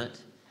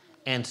statement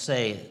and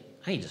say,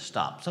 I need to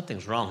stop.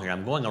 Something's wrong here.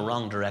 I'm going a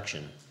wrong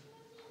direction.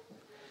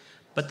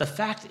 But the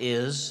fact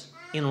is,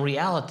 in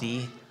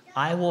reality,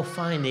 I will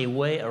find a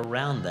way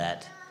around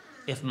that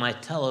if my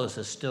telos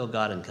is still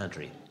God and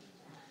country.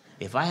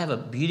 If I have a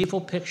beautiful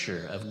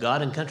picture of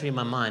God and country in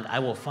my mind,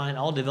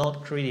 I'll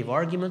develop creative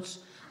arguments.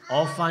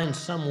 I'll find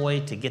some way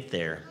to get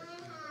there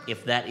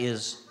if that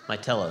is my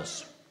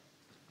telos.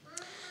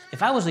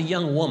 If I was a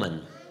young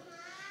woman,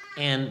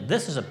 and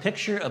this is a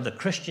picture of the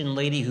Christian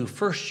lady who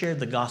first shared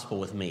the gospel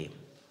with me,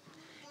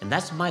 and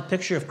that's my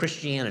picture of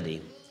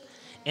Christianity.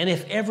 And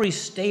if every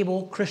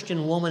stable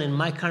Christian woman in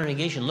my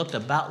congregation looked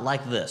about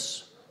like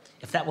this,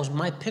 if that was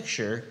my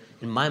picture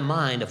in my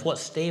mind of what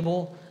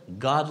stable,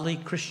 godly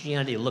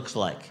Christianity looks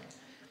like,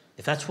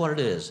 if that's what it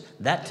is,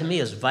 that to me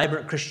is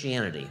vibrant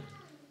Christianity,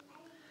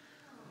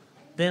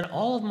 then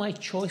all of my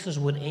choices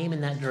would aim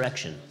in that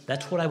direction.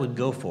 That's what I would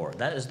go for.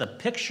 That is the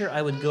picture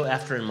I would go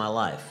after in my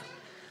life.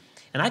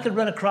 And I could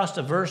run across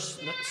a verse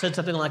that said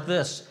something like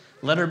this: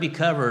 let her be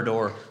covered,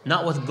 or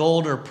not with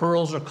gold or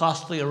pearls or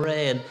costly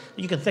array. And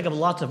you can think of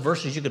lots of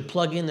verses you could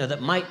plug in there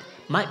that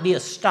might be a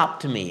stop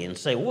to me and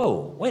say,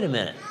 whoa, wait a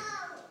minute.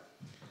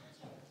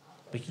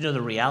 But you know,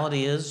 the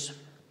reality is,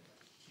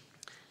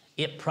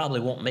 it probably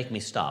won't make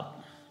me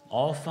stop.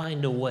 I'll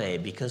find a way,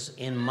 because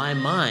in my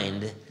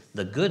mind,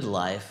 the good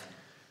life,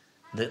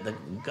 the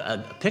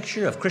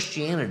picture of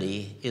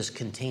Christianity is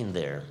contained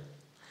there.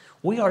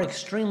 We are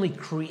extremely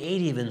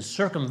creative in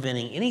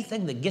circumventing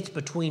anything that gets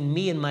between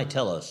me and my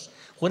telos.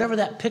 Whatever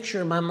that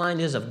picture in my mind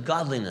is of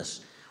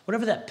godliness,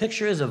 whatever that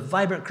picture is of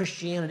vibrant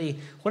Christianity,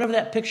 whatever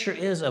that picture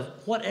is of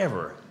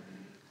whatever,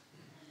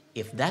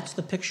 if that's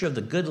the picture of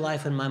the good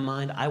life in my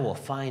mind, I will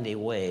find a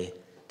way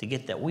to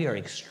get that. We are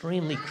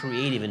extremely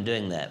creative in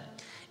doing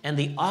that. And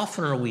the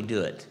oftener we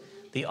do it,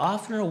 the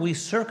oftener we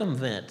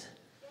circumvent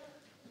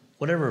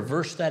whatever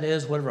verse that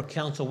is, whatever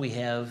counsel we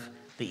have,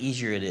 the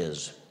easier it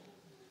is.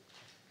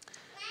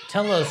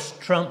 Telos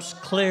trumps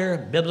clear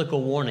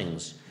biblical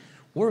warnings.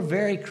 We're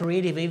very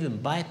creative even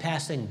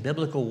bypassing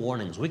biblical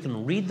warnings. We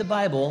can read the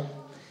Bible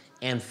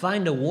and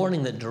find a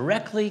warning that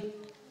directly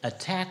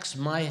attacks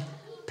my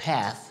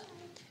path,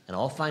 and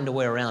I'll find a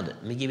way around it.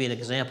 Let me give you an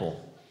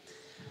example.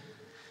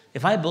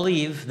 If I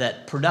believe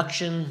that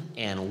production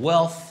and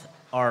wealth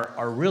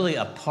are really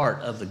a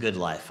part of the good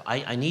life,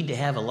 I need to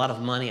have a lot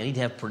of money, I need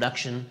to have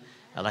production,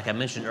 like I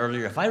mentioned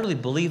earlier. If I really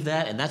believe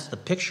that, and that's the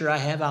picture I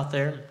have out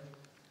there,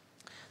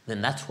 then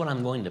that's what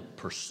I'm going to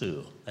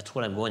pursue. That's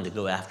what I'm going to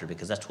go after,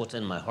 because that's what's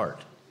in my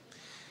heart.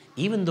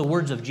 Even the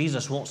words of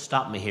Jesus won't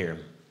stop me here.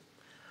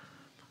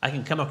 I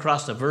can come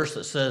across a verse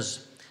that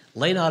says,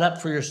 lay not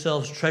up for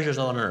yourselves treasures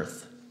on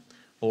earth,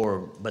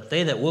 or, but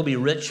they that will be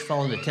rich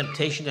fall into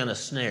temptation and a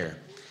snare.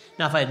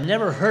 Now, if I had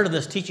never heard of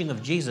this teaching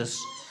of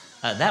Jesus,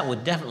 that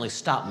would definitely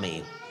stop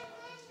me.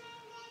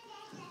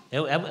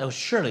 It would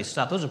surely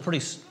stop. Those are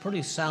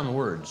pretty sound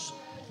words.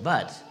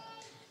 But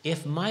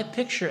if my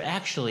picture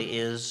actually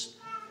is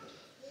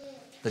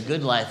the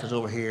good life is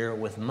over here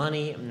with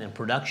money and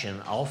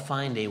production, I'll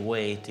find a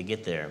way to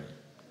get there.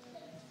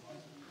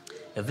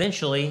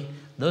 Eventually,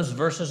 those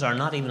verses are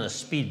not even a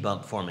speed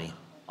bump for me.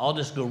 I'll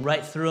just go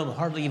right through them,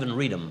 hardly even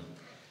read them,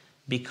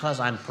 because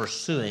I'm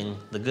pursuing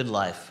the good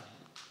life.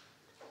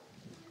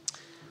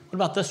 What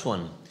about this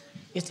one?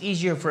 It's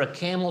easier for a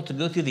camel to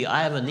go through the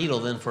eye of a needle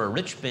than for a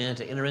rich man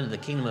to enter into the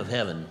kingdom of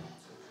heaven.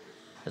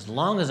 As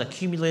long as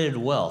accumulated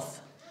wealth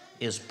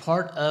is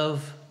part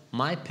of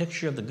my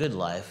picture of the good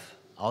life,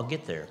 I'll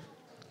get there.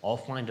 I'll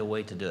find a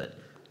way to do it.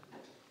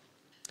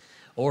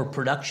 Or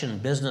production,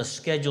 business,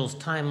 schedules,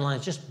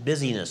 timelines, just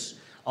busyness,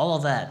 all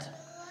of that.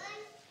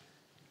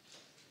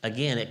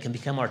 Again, it can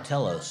become our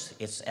telos.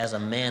 It's as a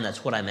man,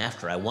 that's what I'm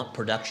after. I want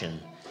production.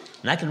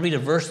 And I can read a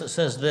verse that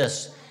says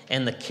this: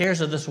 and the cares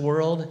of this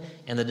world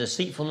and the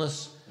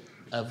deceitfulness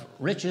of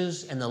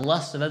riches and the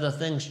lust of other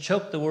things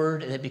choke the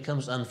word, and it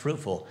becomes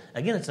unfruitful.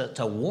 Again, it's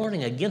a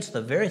warning against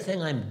the very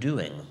thing I'm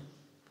doing.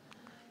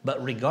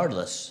 But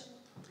regardless,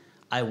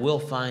 I will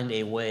find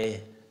a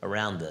way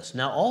around this.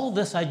 Now, all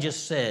this I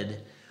just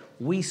said,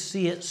 we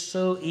see it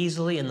so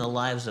easily in the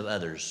lives of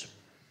others.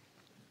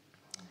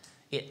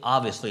 It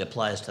obviously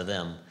applies to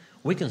them.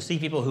 We can see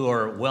people who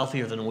are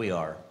wealthier than we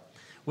are.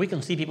 We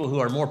can see people who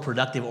are more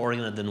productive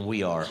oriented than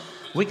we are.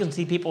 We can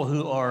see people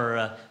who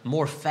are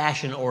more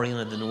fashion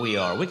oriented than we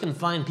are. We can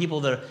find people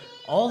that are,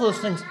 all those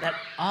things that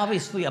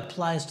obviously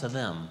applies to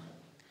them.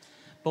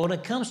 But when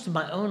it comes to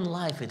my own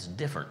life, it's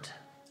different.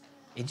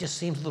 It just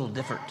seems a little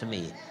different to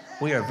me.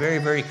 We are very,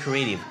 very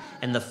creative.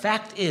 And the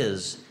fact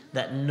is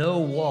that no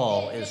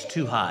wall is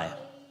too high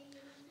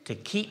to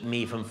keep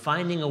me from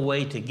finding a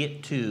way to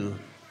get to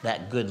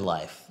that good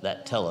life,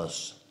 that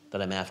telos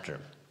that I'm after.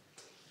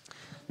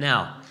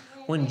 Now,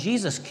 when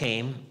Jesus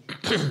came,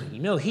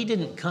 he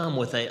didn't come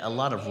with a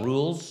lot of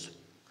rules.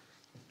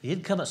 He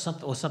did come with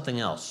something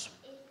else.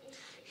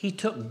 He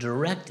took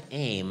direct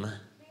aim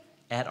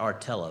at our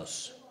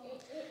telos.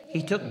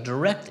 He took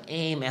direct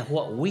aim at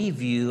what we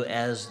view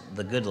as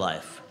the good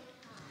life.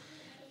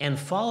 And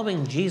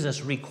following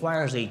Jesus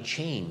requires a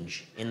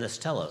change in this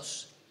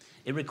telos.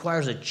 It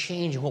requires a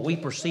change in what we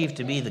perceive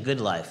to be the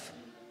good life.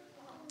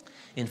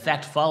 In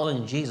fact,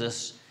 following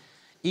Jesus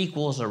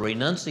equals a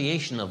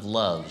renunciation of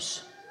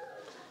loves.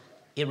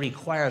 It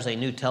requires a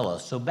new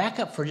telos. So back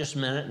up for just a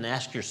minute and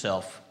ask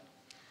yourself,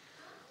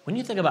 when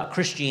you think about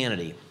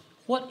Christianity,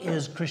 what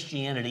is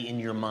Christianity in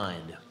your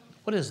mind?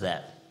 What is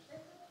that?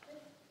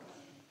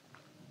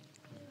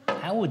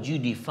 How would you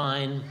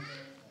define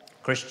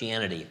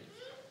Christianity?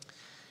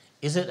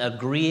 Is it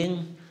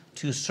agreeing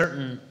to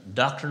certain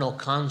doctrinal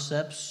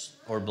concepts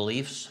or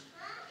beliefs?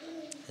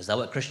 Is that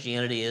what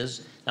Christianity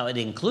is? Now, it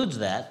includes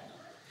that.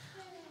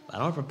 I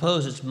don't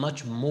propose it's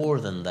much more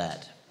than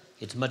that.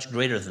 It's much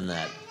greater than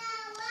that.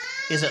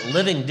 Is it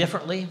living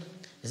differently?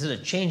 Is it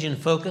a change in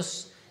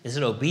focus? Is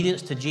it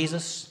obedience to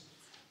Jesus?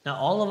 Now,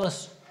 all of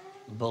us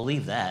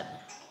believe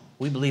that.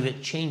 We believe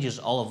it changes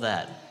all of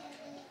that.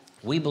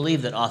 We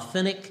believe that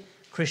authentic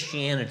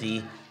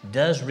Christianity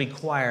does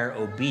require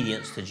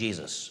obedience to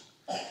Jesus.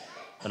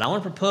 But I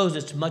want to propose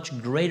it's much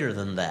greater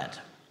than that.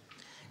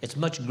 It's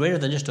much greater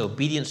than just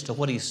obedience to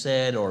what he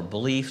said or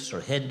beliefs or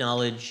head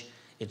knowledge.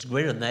 It's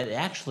greater than that. It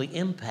actually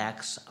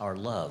impacts our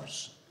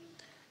loves.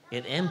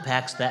 It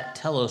impacts that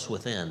telos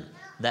within,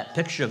 that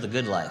picture of the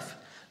good life.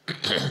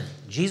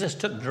 Jesus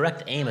took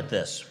direct aim at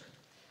this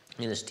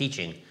in his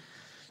teaching.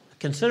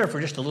 Consider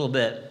for just a little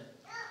bit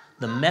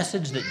the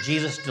message that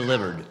Jesus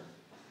delivered.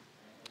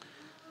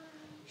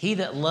 He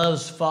that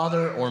loves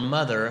father or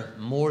mother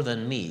more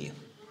than me,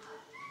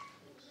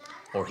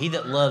 or he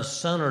that loves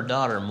son or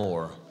daughter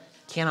more,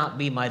 cannot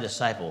be my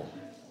disciple.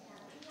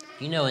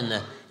 In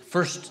the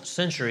first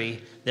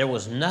century, there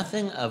was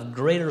nothing of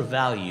greater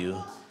value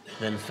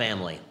than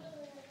family.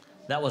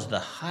 That was the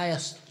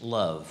highest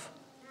love.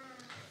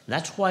 And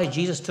that's why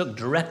Jesus took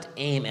direct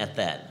aim at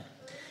that.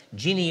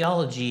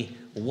 Genealogy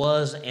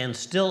was and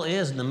still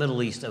is in the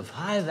Middle East of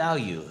high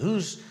value.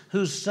 Whose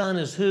son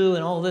is who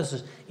and all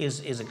this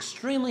is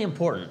extremely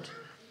important.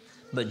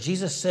 But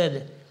Jesus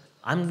said,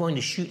 I'm going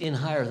to shoot in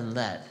higher than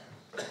that.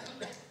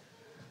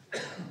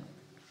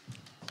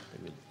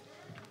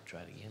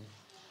 Try it again.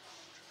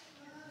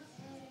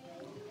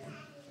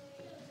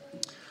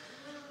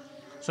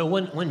 So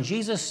when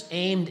Jesus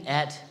aimed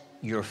at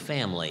your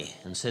family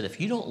and said,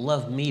 if you don't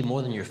love me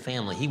more than your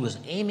family, he was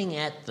aiming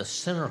at the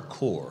center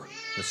core,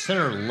 the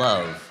center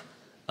love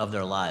of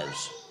their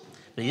lives.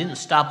 But he didn't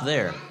stop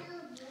there.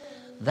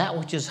 That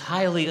which is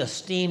highly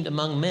esteemed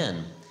among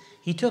men.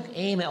 He took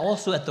aim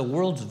also at the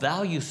world's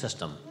value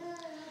system.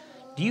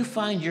 Do you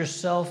find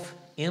yourself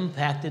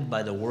impacted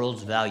by the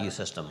world's value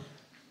system?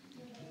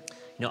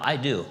 I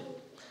do.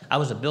 I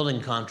was a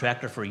building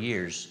contractor for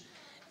years.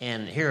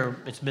 And here,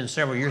 it's been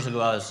several years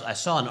ago, I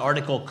saw an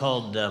article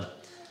called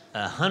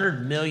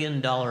 $100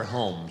 Million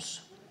Homes.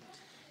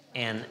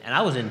 And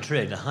I was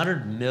intrigued,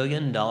 $100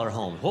 million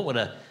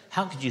homes.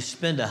 How could you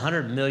spend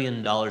 $100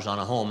 million on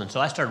a home? And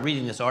so I started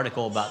reading this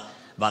article about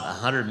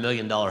 $100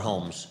 million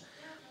homes.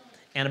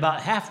 And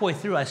about halfway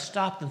through, I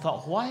stopped and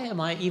thought, why am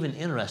I even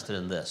interested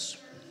in this?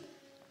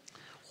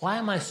 Why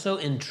am I so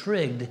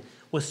intrigued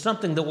with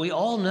something that we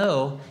all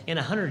know in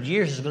 100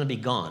 years is going to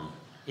be gone?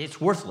 It's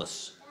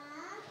worthless.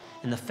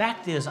 And the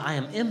fact is, I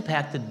am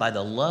impacted by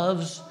the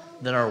loves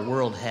that our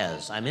world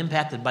has. I'm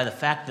impacted by the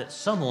fact that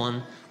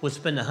someone would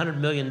spend $100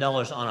 million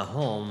on a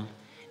home,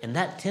 and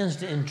that tends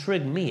to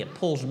intrigue me. It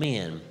pulls me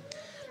in.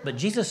 But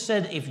Jesus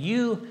said, if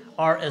you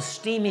are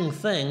esteeming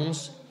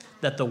things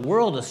that the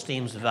world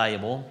esteems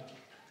valuable,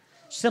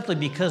 simply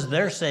because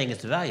they're saying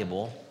it's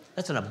valuable,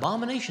 that's an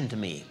abomination to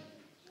me.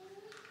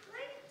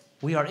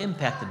 We are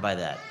impacted by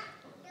that.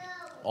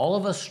 All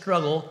of us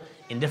struggle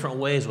in different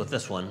ways with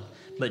this one,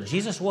 but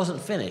Jesus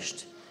wasn't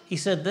finished. He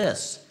said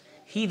this,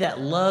 he that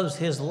loves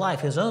his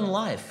life, his own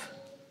life,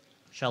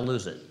 shall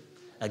lose it.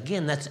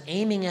 Again, that's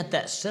aiming at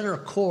that center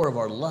core of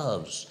our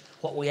loves,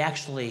 what we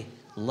actually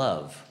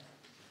love.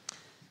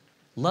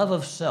 love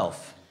of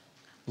self,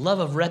 love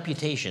of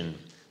reputation,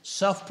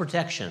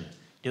 self-protection.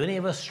 Do any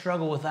of us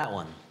struggle with that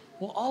one?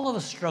 Well, all of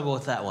us struggle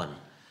with that one.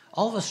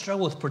 All of us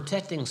struggle with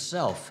protecting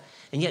self.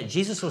 And yet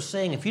Jesus was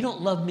saying, if you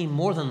don't love me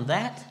more than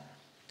that,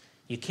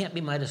 you can't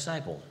be my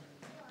disciple.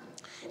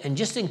 And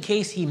just in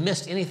case he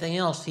missed anything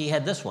else, he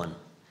had this one.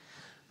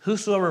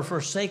 Whosoever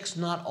forsakes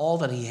not all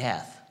that he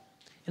hath.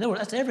 In other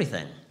words, that's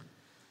everything.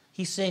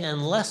 He's saying,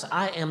 unless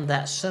I am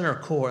that center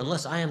core,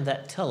 unless I am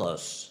that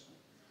telos,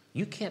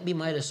 you can't be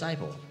my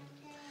disciple.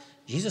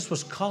 Jesus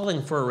was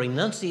calling for a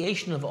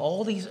renunciation of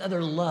all these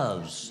other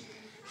loves.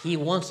 He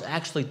wants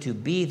actually to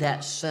be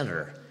that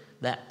center,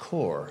 that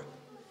core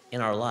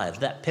in our lives,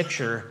 that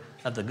picture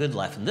of the good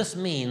life. And this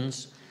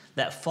means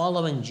that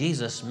following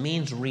Jesus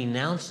means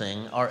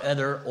renouncing our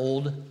other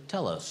old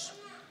telos.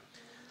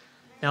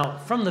 Now,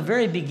 from the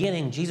very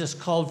beginning, Jesus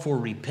called for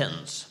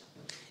repentance.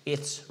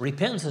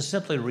 Repentance is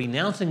simply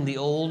renouncing the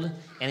old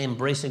and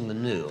embracing the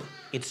new.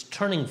 It's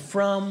turning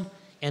from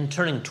and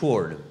turning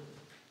toward.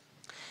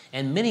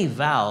 And many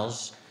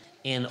vows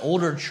in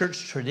older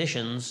church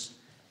traditions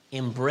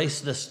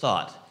embrace this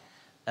thought.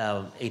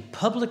 A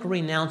public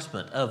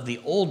renouncement of the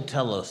old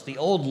telos, the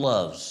old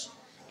loves,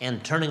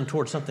 and turning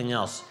toward something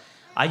else.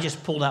 I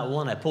just pulled out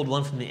one. I pulled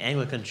one from the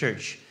Anglican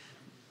Church.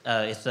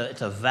 It's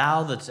a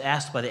vow that's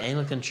asked by the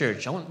Anglican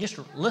Church. I want just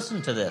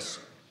listen to this.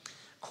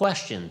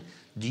 Question: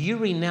 do you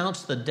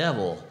renounce the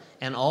devil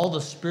and all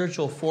the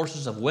spiritual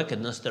forces of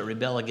wickedness that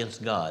rebel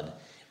against God?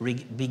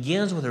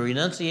 Begins with a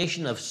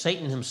renunciation of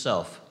Satan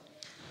himself.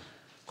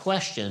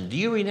 Question: do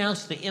you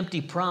renounce the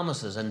empty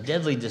promises and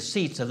deadly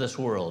deceits of this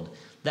world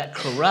that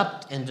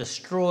corrupt and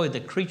destroy the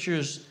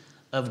creatures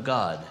of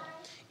God?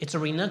 It's a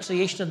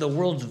renunciation of the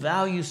world's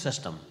value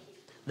system,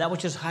 that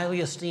which is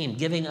highly esteemed,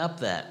 giving up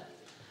that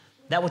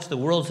which the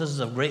world says is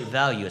of great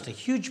value. It's a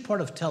huge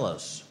part of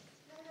telos.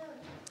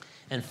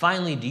 And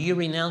finally, do you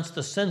renounce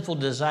the sinful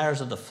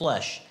desires of the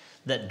flesh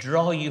that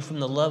draw you from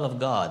the love of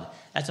God?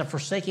 That's a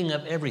forsaking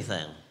of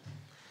everything.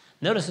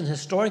 Notice in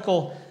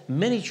historical,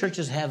 many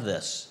churches have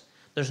this.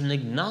 There's an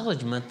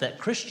acknowledgement that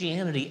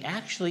Christianity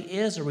actually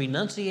is a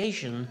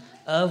renunciation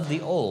of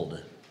the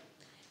old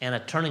and a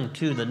turning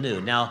to the new.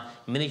 Now,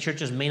 many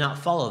churches may not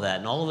follow that,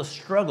 and all of us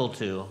struggle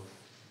to,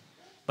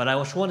 but I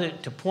just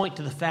wanted to point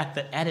to the fact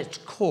that at its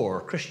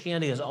core,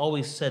 Christianity has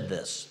always said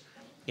this.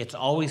 It's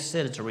always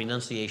said it's a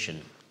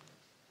renunciation.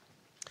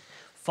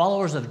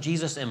 Followers of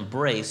Jesus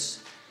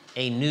embrace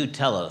a new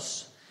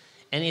telos.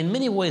 And in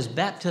many ways,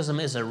 baptism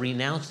is a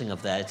renouncing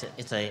of that.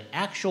 It's an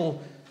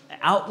actual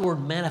outward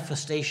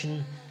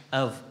manifestation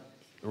of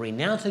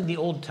renouncing the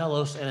old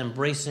telos and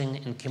embracing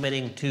and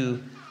committing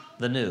to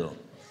the new.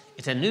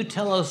 It's a new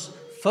telos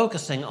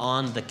focusing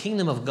on the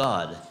kingdom of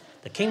God,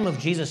 the kingdom of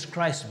Jesus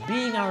Christ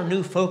being our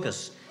new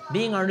focus,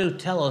 being our new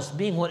telos,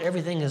 being what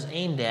everything is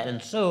aimed at.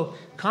 And so,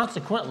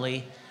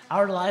 consequently,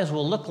 our lives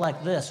will look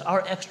like this.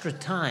 Our extra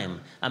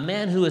time, a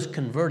man who is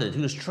converted,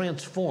 who is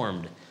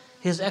transformed,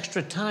 his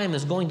extra time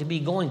is going to be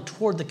going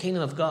toward the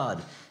kingdom of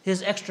God.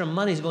 His extra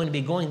money is going to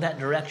be going that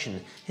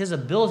direction. His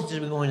ability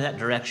to be going that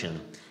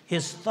direction.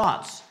 His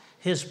thoughts,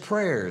 his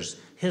prayers,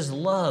 his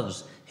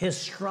loves, his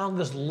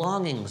strongest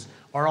longings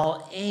are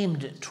all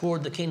aimed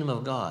toward the kingdom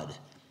of God.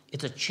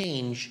 It's a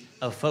change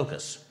of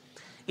focus.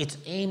 It's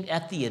aimed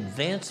at the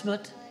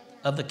advancement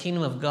of the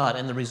kingdom of God.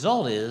 And the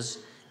result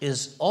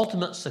is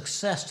ultimate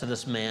success to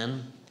this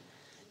man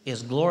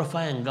is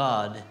glorifying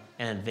God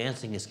and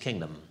advancing his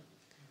kingdom.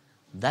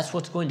 That's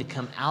what's going to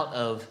come out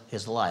of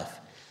his life.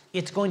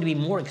 It's going to be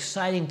more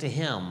exciting to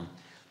him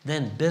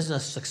than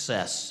business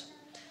success,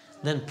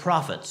 than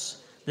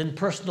profits, than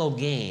personal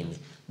gain,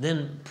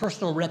 than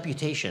personal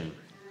reputation.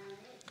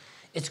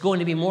 It's going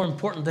to be more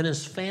important than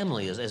his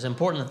family, as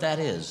important as that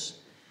is.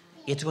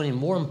 It's going to be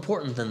more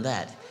important than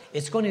that.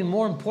 It's going to be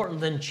more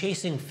important than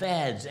chasing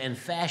fads and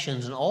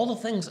fashions and all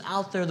the things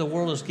out there the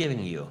world is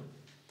giving you.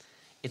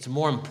 It's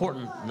more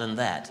important than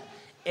that.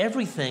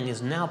 Everything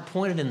is now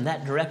pointed in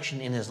that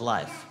direction in his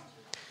life.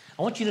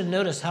 I want you to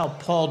notice how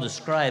Paul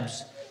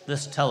describes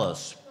this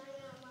telos.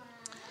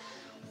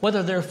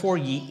 Whether therefore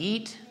ye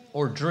eat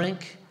or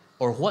drink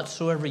or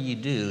whatsoever ye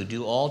do,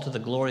 do all to the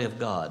glory of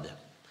God.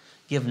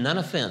 Give none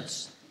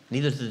offense,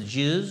 neither to the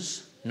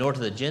Jews, nor to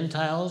the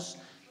Gentiles,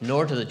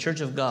 nor to the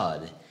church of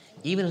God,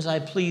 even as I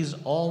please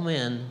all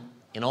men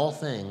in all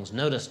things.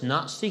 Notice,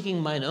 not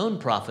seeking mine own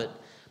profit,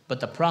 but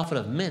the profit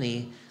of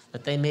many,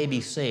 that they may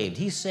be saved.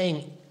 He's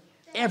saying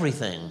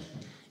everything,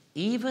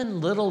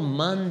 even little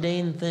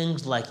mundane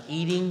things like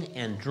eating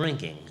and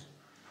drinking,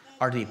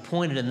 are to be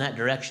pointed in that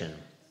direction.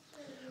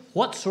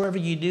 Whatsoever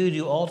you do,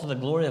 do all to the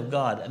glory of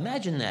God.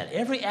 Imagine that.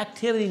 Every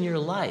activity in your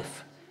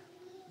life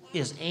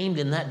is aimed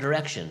in that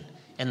direction.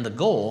 And the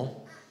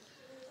goal,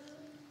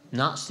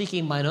 not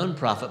seeking mine own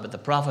profit, but the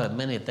profit of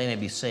many, that they may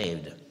be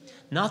saved.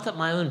 Not that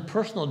my own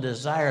personal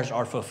desires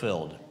are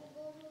fulfilled,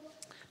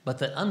 but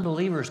that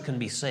unbelievers can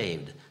be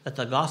saved, that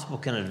the gospel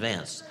can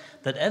advance,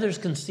 that others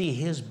can see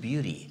his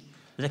beauty,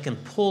 that it can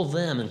pull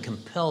them and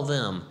compel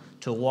them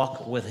to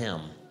walk with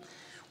him.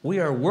 We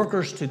are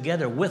workers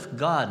together with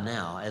God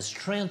now. As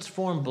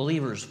transformed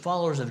believers,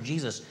 followers of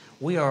Jesus,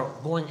 we are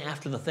going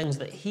after the things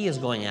that He is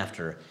going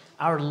after.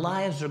 Our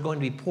lives are going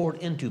to be poured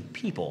into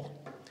people,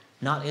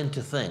 not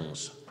into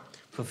things,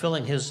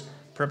 fulfilling His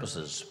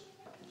purposes.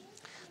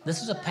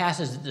 This is a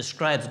passage that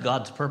describes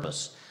God's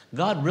purpose.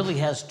 God really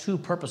has two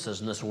purposes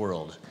in this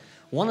world.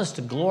 One is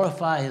to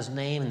glorify His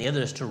name, and the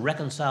other is to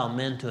reconcile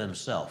men to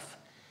Himself.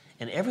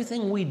 And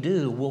everything we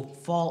do will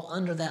fall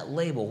under that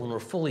label when we're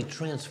fully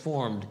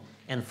transformed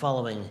and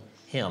following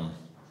Him.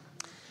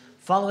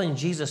 Following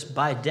Jesus,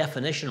 by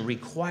definition,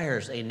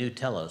 requires a new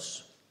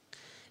telos.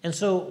 And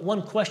so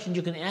one question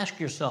you can ask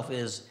yourself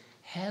is,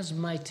 has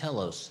my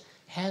telos,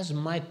 has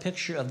my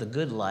picture of the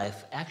good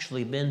life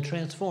actually been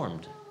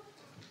transformed?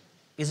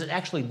 Is it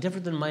actually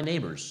different than my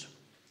neighbor's?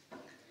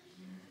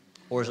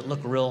 Or does it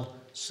look real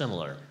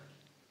similar?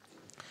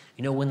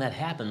 You know, when that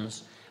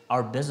happens,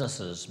 our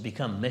businesses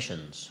become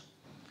missions.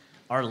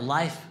 Our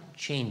life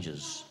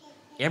changes.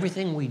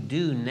 Everything we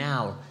do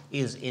now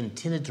is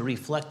intended to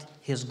reflect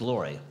His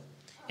glory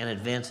and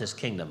advance His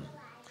kingdom.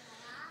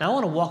 Now, I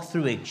want to walk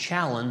through a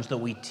challenge that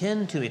we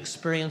tend to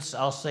experience,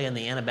 I'll say, in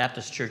the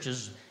Anabaptist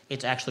churches.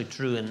 It's actually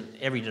true in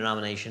every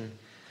denomination.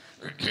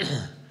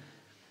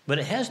 But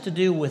it has to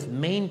do with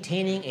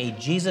maintaining a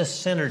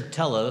Jesus-centered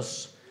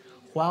telos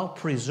while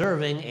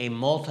preserving a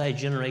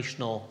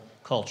multi-generational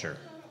culture.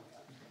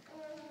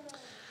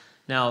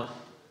 Now,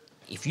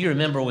 if you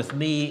remember with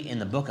me in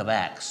the book of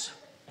Acts,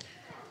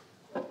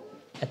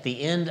 at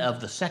the end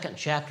of the 2nd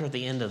chapter, at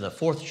the end of the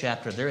 4th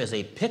chapter, there is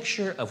a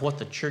picture of what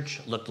the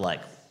church looked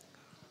like.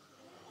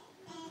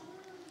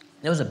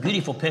 It was a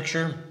beautiful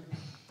picture.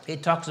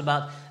 It talks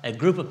about a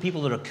group of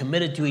people that are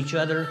committed to each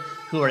other,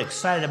 who are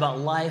excited about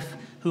life,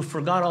 who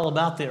forgot all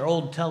about their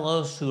old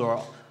telos, who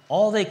are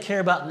all they care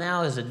about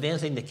now is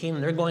advancing the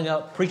kingdom. They're going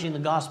out preaching the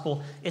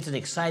gospel. It's an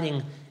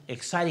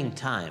exciting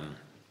time.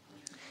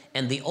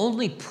 And the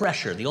only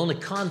pressure, the only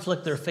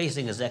conflict they're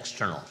facing is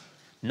external,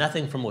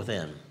 nothing from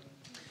within.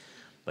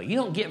 But you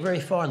don't get very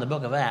far in the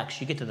book of Acts.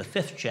 You get to the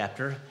 5th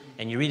chapter,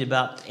 and you read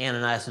about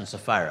Ananias and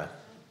Sapphira.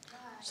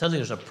 Suddenly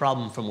there's a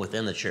problem from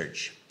within the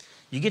church.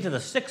 You get to the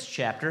 6th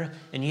chapter,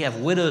 and you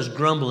have widows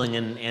grumbling,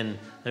 and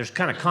there's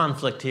kind of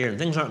conflict here, and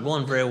things aren't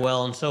going very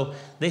well. And so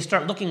they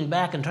start looking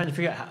back and trying to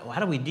figure out, how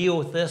do we deal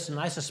with this? And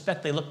I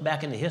suspect they look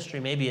back into history,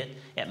 maybe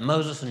at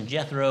Moses and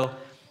Jethro,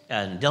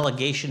 and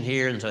delegation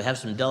here, and so have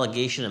some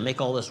delegation and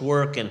make all this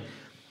work. And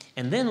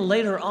then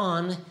later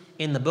on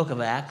in the book of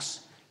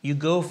Acts, you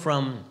go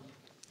from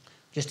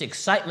just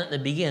excitement in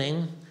the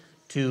beginning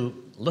to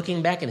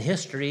looking back in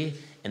history,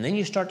 and then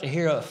you start to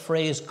hear a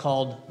phrase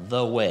called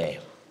the way.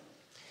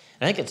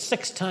 And I think it's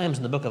 6 times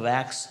in the book of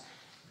Acts,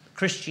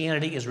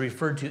 Christianity is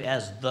referred to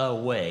as the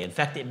way. In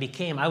fact, it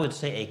became, I would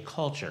say, a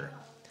culture.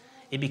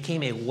 It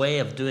became a way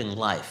of doing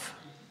life.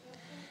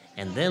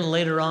 And then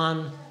later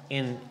on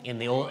in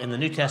the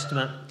New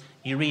Testament,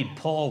 you read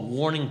Paul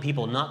warning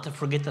people not to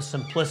forget the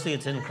simplicity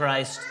that's in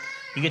Christ.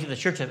 You get to the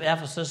church of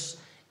Ephesus,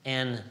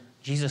 and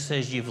Jesus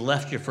says, you've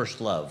left your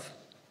first love.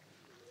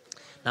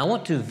 Now, I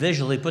want to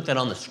visually put that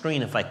on the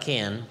screen if I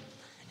can,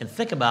 and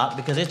think about,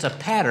 because it's a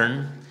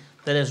pattern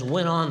that has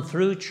went on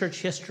through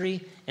church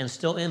history and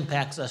still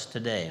impacts us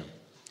today.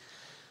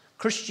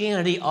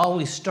 Christianity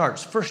always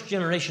starts, first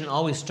generation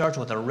always starts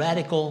with a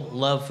radical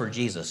love for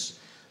Jesus.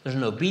 There's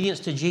an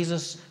obedience to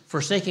Jesus,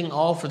 forsaking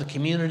all for the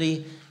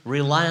community,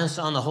 reliance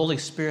on the Holy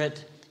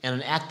Spirit, and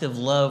an active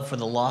love for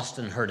the lost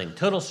and hurting.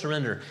 Total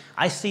surrender.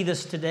 I see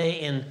this today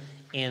in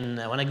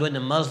when I go into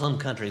Muslim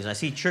countries, I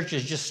see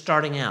churches just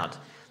starting out.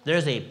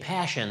 There's a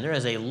passion, there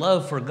is a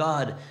love for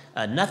God.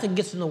 Nothing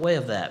gets in the way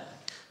of that.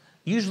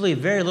 Usually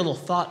very little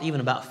thought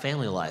even about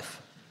family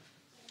life.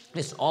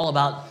 It's all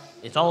about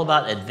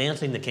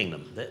advancing the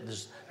kingdom. I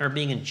remember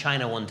being in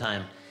China one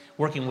time,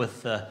 working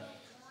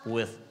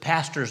with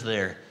pastors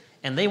there,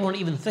 and they weren't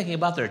even thinking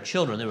about their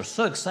children. They were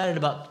so excited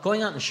about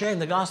going out and sharing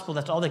the gospel,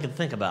 that's all they could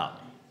think about.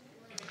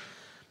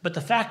 But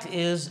the fact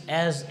is,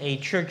 as a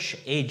church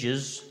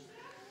ages,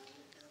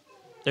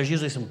 there's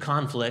usually some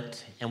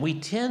conflict, and we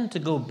tend to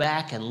go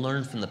back and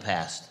learn from the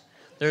past.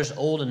 There's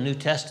Old and New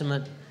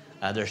Testament,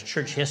 there's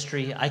church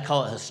history. I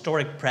call it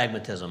historic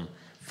pragmatism,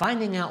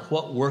 finding out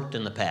what worked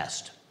in the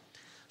past.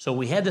 So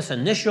we had this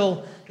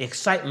initial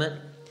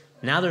excitement.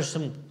 Now there's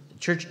some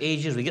church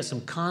ages, we get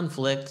some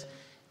conflict,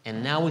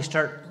 and now we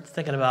start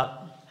thinking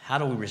about how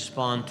do we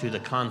respond to the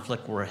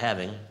conflict we're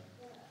having.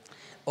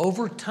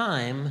 Over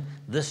time,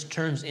 this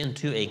turns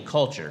into a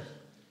culture.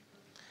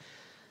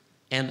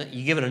 And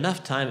you give it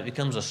enough time, it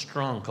becomes a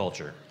strong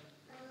culture.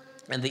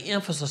 And the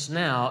emphasis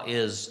now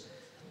is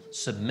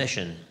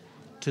submission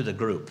to the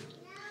group,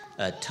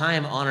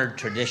 time-honored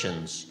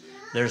traditions.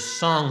 There's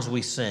songs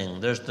we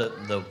sing. There's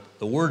the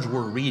words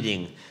we're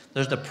reading.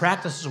 There's the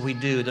practices we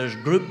do. There's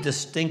group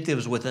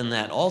distinctives within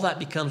that. All that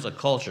becomes a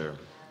culture.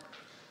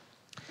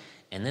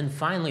 And then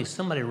finally,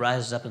 somebody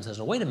rises up and says,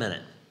 oh, wait a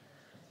minute.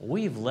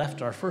 We've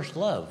left our first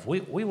love.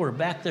 We were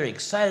back there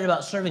excited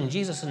about serving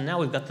Jesus, and now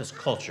we've got this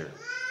culture.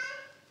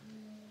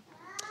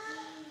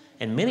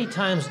 And many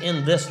times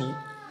in this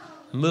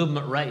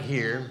movement right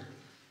here,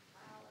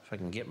 if I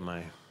can get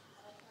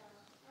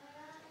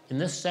in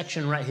this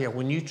section right here,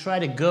 when you try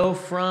to go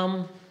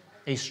from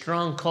a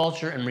strong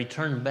culture and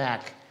return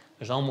back,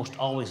 there's almost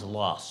always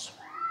loss.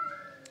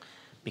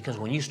 Because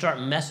when you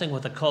start messing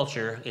with a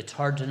culture, it's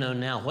hard to know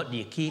now what do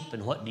you keep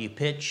and what do you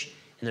pitch,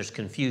 and there's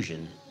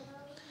confusion.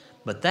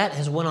 But that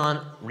has went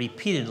on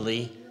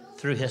repeatedly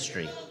through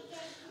history.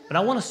 But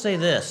I want to say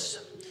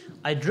this.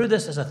 I drew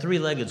this as a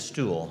three-legged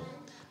stool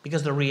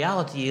because the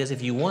reality is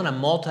if you want a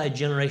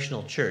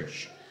multi-generational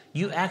church,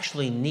 you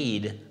actually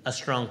need a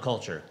strong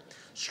culture.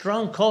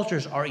 Strong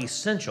cultures are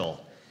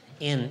essential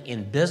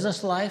in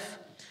business life.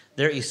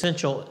 They're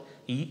essential.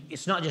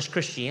 It's not just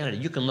Christianity.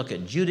 You can look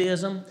at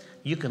Judaism.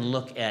 You can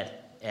look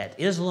at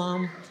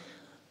Islam.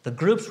 The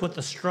groups with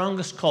the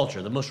strongest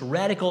culture, the most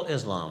radical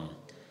Islam,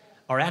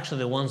 are actually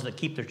the ones that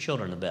keep their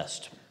children the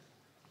best.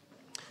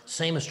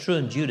 Same is true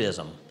in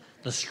Judaism.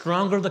 The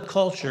stronger the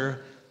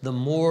culture, the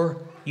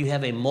more you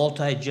have a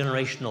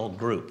multi-generational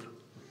group.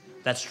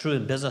 That's true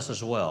in business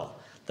as well.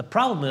 The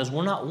problem is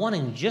we're not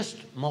wanting just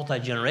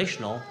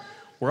multi-generational.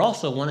 We're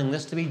also wanting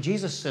this to be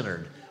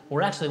Jesus-centered.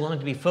 We're actually wanting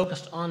to be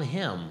focused on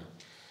Him.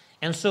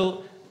 And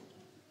so,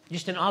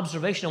 just an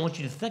observation, I want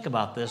you to think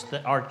about this,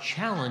 that our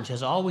challenge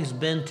has always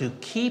been to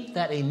keep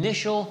that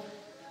initial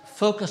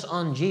focus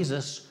on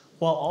Jesus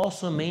while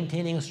also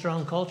maintaining a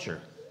strong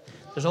culture.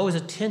 There's always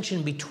a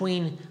tension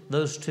between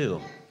those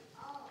two.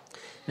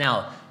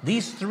 Now,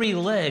 these three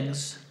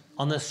legs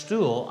on this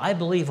stool, I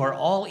believe, are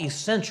all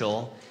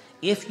essential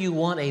if you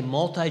want a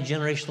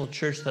multi-generational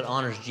church that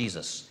honors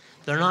Jesus.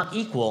 They're not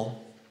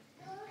equal,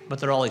 but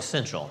they're all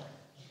essential.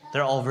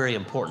 They're all very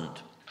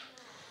important.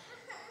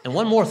 And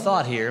one more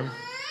thought here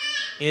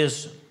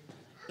is,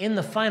 in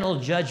the final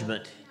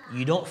judgment,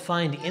 you don't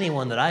find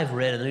anyone that I've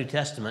read in the New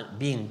Testament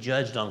being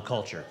judged on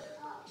culture.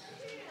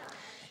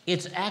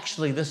 It's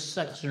actually this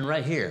section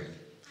right here.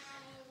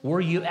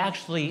 Were you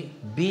actually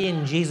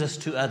being Jesus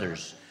to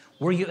others?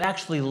 Were you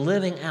actually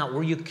living out?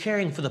 Were you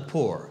caring for the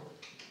poor?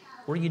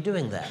 Were you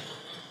doing that?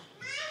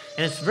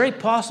 And it's very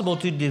possible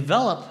to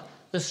develop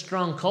this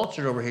strong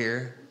culture over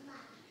here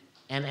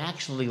and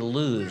actually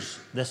lose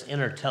this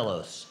inner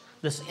telos,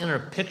 this inner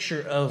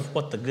picture of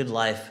what the good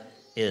life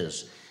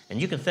is. And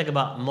you can think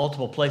about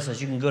multiple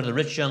places. You can go to the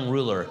rich young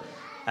ruler,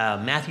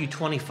 Matthew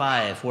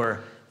 25,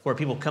 where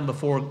people come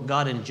before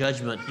God in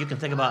judgment. You can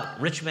think about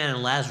rich man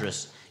and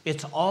Lazarus.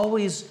 It's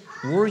always,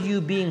 were you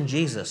being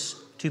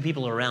Jesus to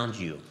people around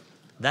you?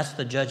 That's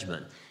the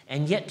judgment.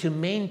 And yet to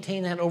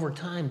maintain that over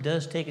time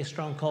does take a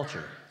strong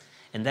culture.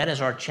 And that is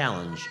our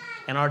challenge.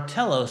 And our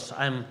telos,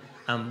 I'm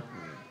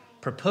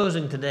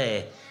proposing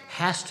today,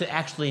 has to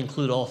actually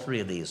include all three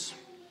of these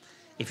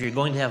if you're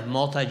going to have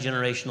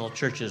multi-generational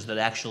churches that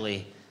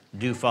actually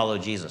do follow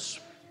Jesus.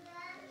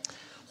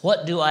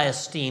 What do I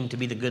esteem to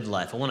be the good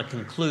life? I want to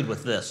conclude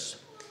with this.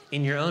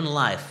 In your own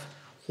life,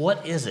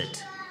 what is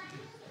it?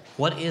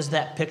 What is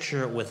that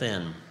picture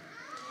within?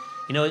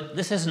 You know,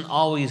 this isn't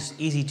always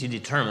easy to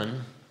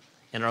determine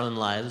in our own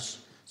lives.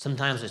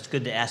 Sometimes it's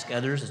good to ask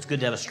others. It's good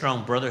to have a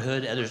strong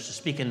brotherhood, others to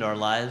speak into our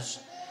lives.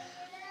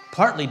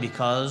 Partly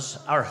because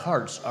our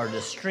hearts are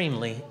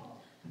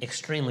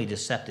extremely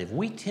deceptive.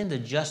 We tend to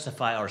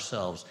justify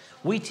ourselves.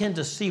 We tend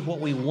to see what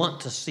we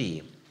want to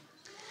see.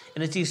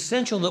 And it's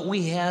essential that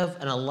we have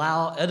and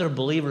allow other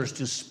believers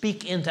to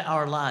speak into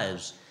our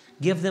lives.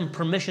 Give them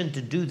permission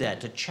to do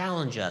that, to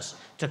challenge us,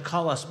 to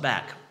call us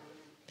back.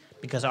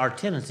 Because our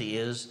tendency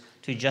is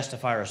to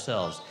justify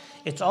ourselves.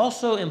 It's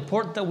also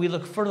important that we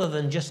look further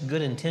than just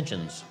good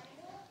intentions.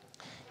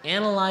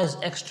 Analyze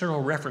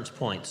external reference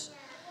points.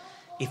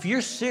 If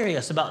you're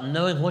serious about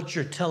knowing what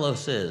your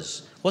telos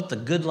is, what the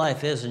good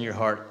life is in your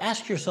heart,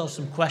 ask yourself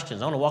some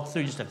questions. I want to walk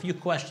through just a few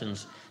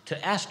questions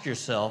to ask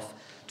yourself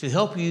to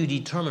help you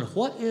determine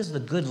what is the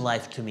good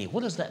life to me?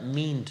 What does that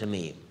mean to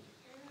me?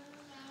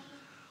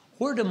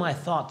 Where do my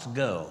thoughts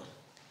go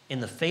in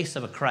the face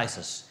of a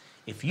crisis?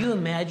 If you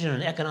imagine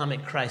an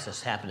economic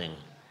crisis happening,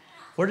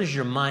 where does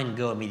your mind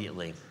go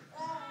immediately?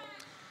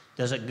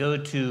 Does it go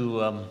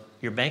to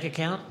your bank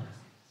account?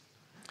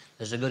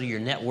 Does it go to your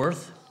net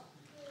worth?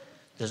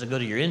 Does it go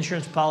to your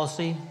insurance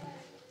policy?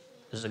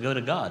 Does it go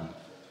to God?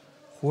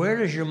 Where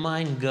does your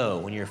mind go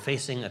when you're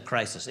facing a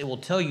crisis? It will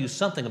tell you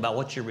something about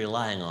what you're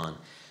relying on.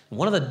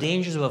 One of the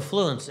dangers of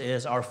affluence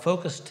is our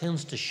focus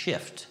tends to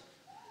shift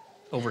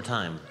over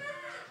time.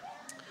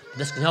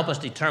 This can help us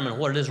determine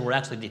what it is we're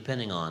actually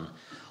depending on.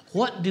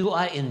 What do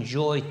I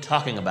enjoy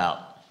talking about?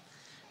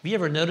 Have you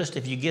ever noticed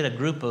if you get a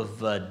group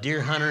of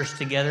deer hunters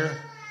together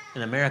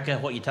in America,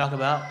 what you talk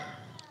about?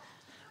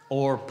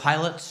 Or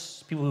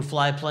pilots, people who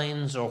fly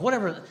planes, or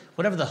whatever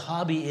the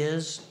hobby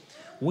is,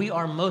 we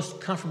are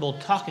most comfortable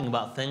talking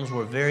about things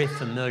we're very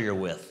familiar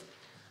with.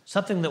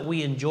 Something that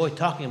we enjoy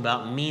talking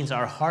about means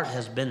our heart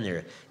has been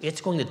there.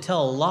 It's going to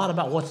tell a lot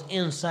about what's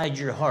inside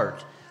your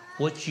heart,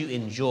 what you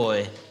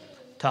enjoy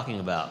talking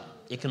about.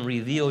 It can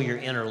reveal your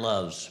inner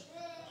loves.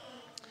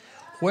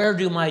 Where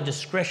do my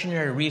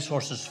discretionary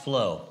resources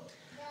flow?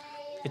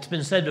 It's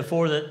been said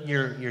before that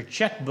your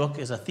checkbook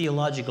is a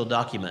theological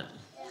document.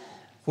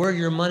 Where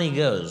your money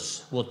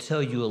goes will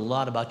tell you a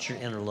lot about your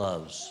inner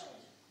loves.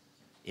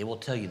 It will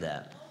tell you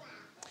that.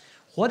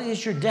 What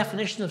is your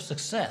definition of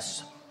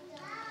success?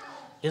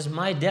 Is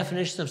my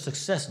definition of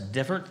success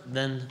different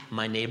than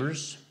my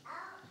neighbor's?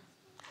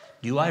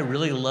 Do I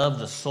really love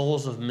the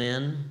souls of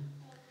men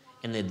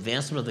and the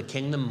advancement of the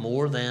kingdom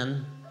more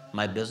than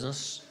my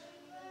business?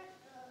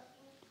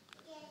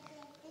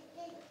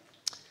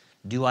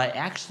 Do I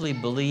actually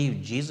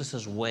believe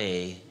Jesus'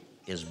 way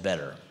is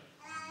better?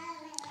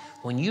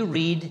 When you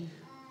read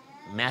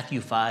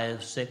Matthew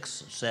 5,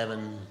 6,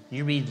 7,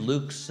 you read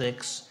Luke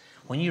 6,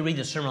 when you read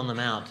the Sermon on the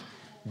Mount,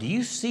 do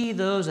you see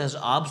those as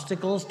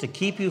obstacles to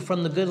keep you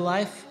from the good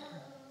life?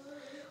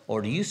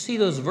 Or do you see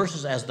those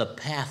verses as the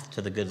path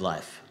to the good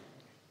life?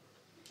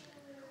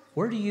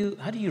 How do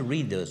you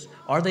read those?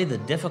 Are they the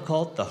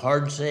difficult, the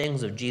hard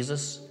sayings of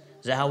Jesus?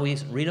 Is that how we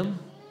read them?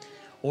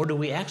 Or do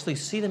we actually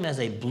see them as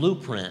a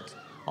blueprint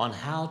on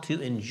how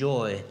to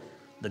enjoy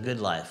the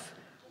good life?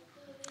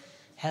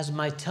 Has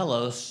my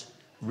telos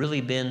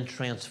really been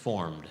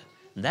transformed?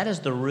 And that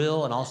is the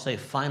real, and I'll say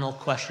final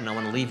question I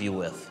want to leave you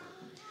with.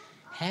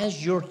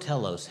 Has your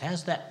telos,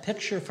 has that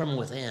picture from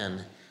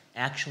within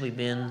actually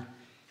been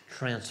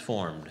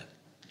transformed?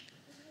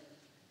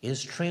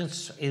 Is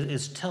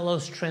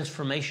telos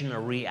transformation a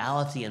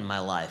reality in my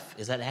life?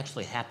 Has that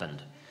actually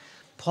happened?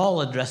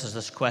 Paul addresses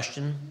this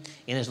question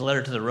in his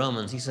letter to the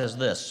Romans. He says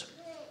this,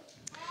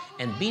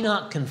 "And be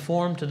not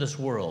conformed to this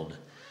world,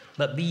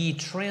 but be ye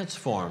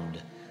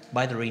transformed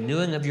by the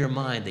renewing of your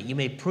mind, that you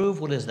may prove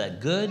what is that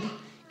good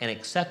and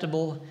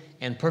acceptable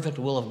and perfect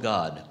will of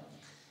God."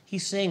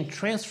 He's saying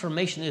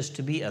transformation is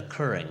to be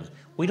occurring.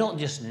 We don't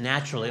just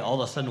naturally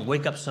all of a sudden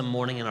wake up some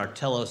morning and our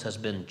telos has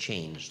been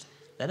changed.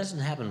 That doesn't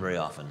happen very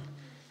often.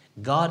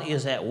 God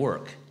is at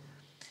work.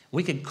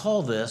 We could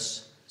call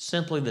this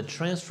simply the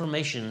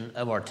transformation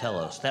of our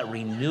telos, that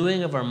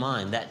renewing of our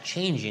mind, that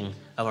changing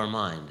of our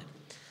mind.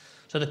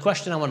 So the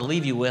question I want to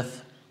leave you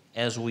with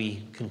as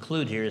we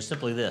conclude here is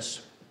simply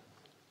this.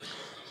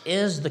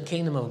 Is the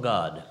kingdom of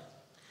God,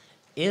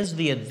 is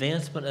the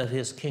advancement of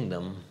his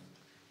kingdom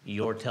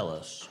your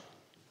telos?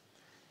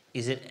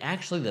 Is it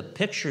actually the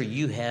picture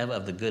you have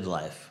of the good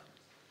life?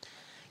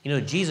 You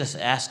know, Jesus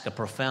asked a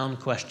profound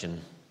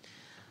question.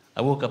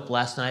 I woke up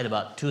last night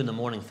about 2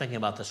 a.m. thinking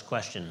about this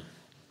question.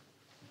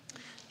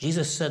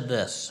 Jesus said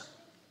this,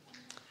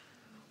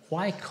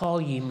 "Why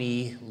call ye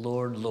me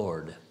Lord,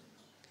 Lord,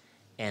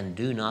 and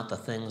do not the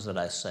things that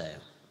I say?"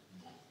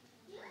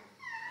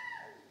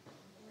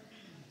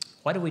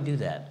 Why do we do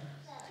that?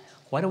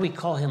 Why do we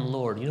call him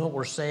Lord? You know what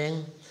we're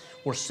saying?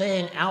 We're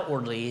saying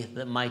outwardly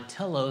that my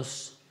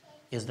telos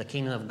is the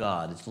kingdom of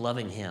God. It's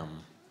loving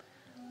him.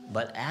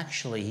 But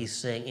actually, he's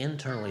saying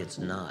internally it's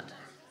not.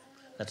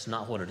 That's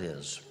not what it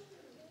is.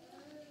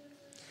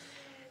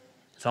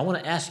 So I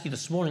want to ask you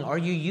this morning, are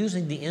you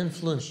using the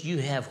influence you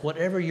have,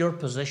 whatever your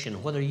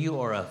position, whether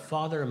you are a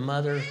father, a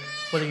mother,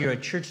 whether you're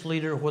a church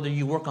leader, whether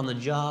you work on the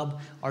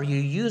job, are you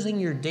using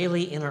your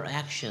daily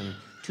interaction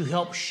to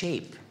help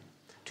shape,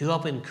 to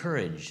help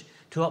encourage,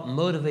 to help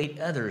motivate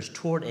others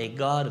toward a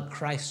God,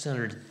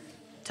 Christ-centered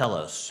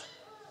telos?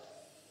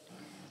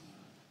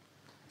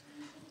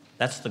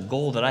 That's the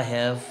goal that I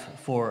have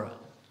for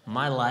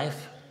my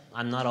life.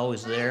 I'm not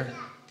always there.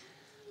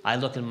 I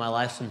look in my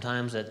life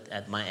sometimes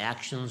at my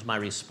actions, my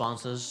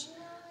responses.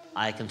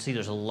 I can see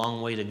there's a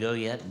long way to go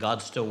yet.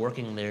 God's still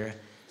working there.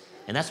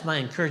 And that's my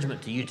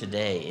encouragement to you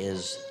today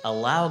is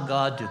allow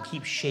God to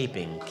keep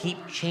shaping,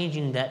 keep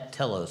changing that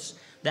telos,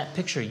 that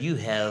picture you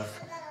have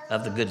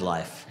of the good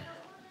life.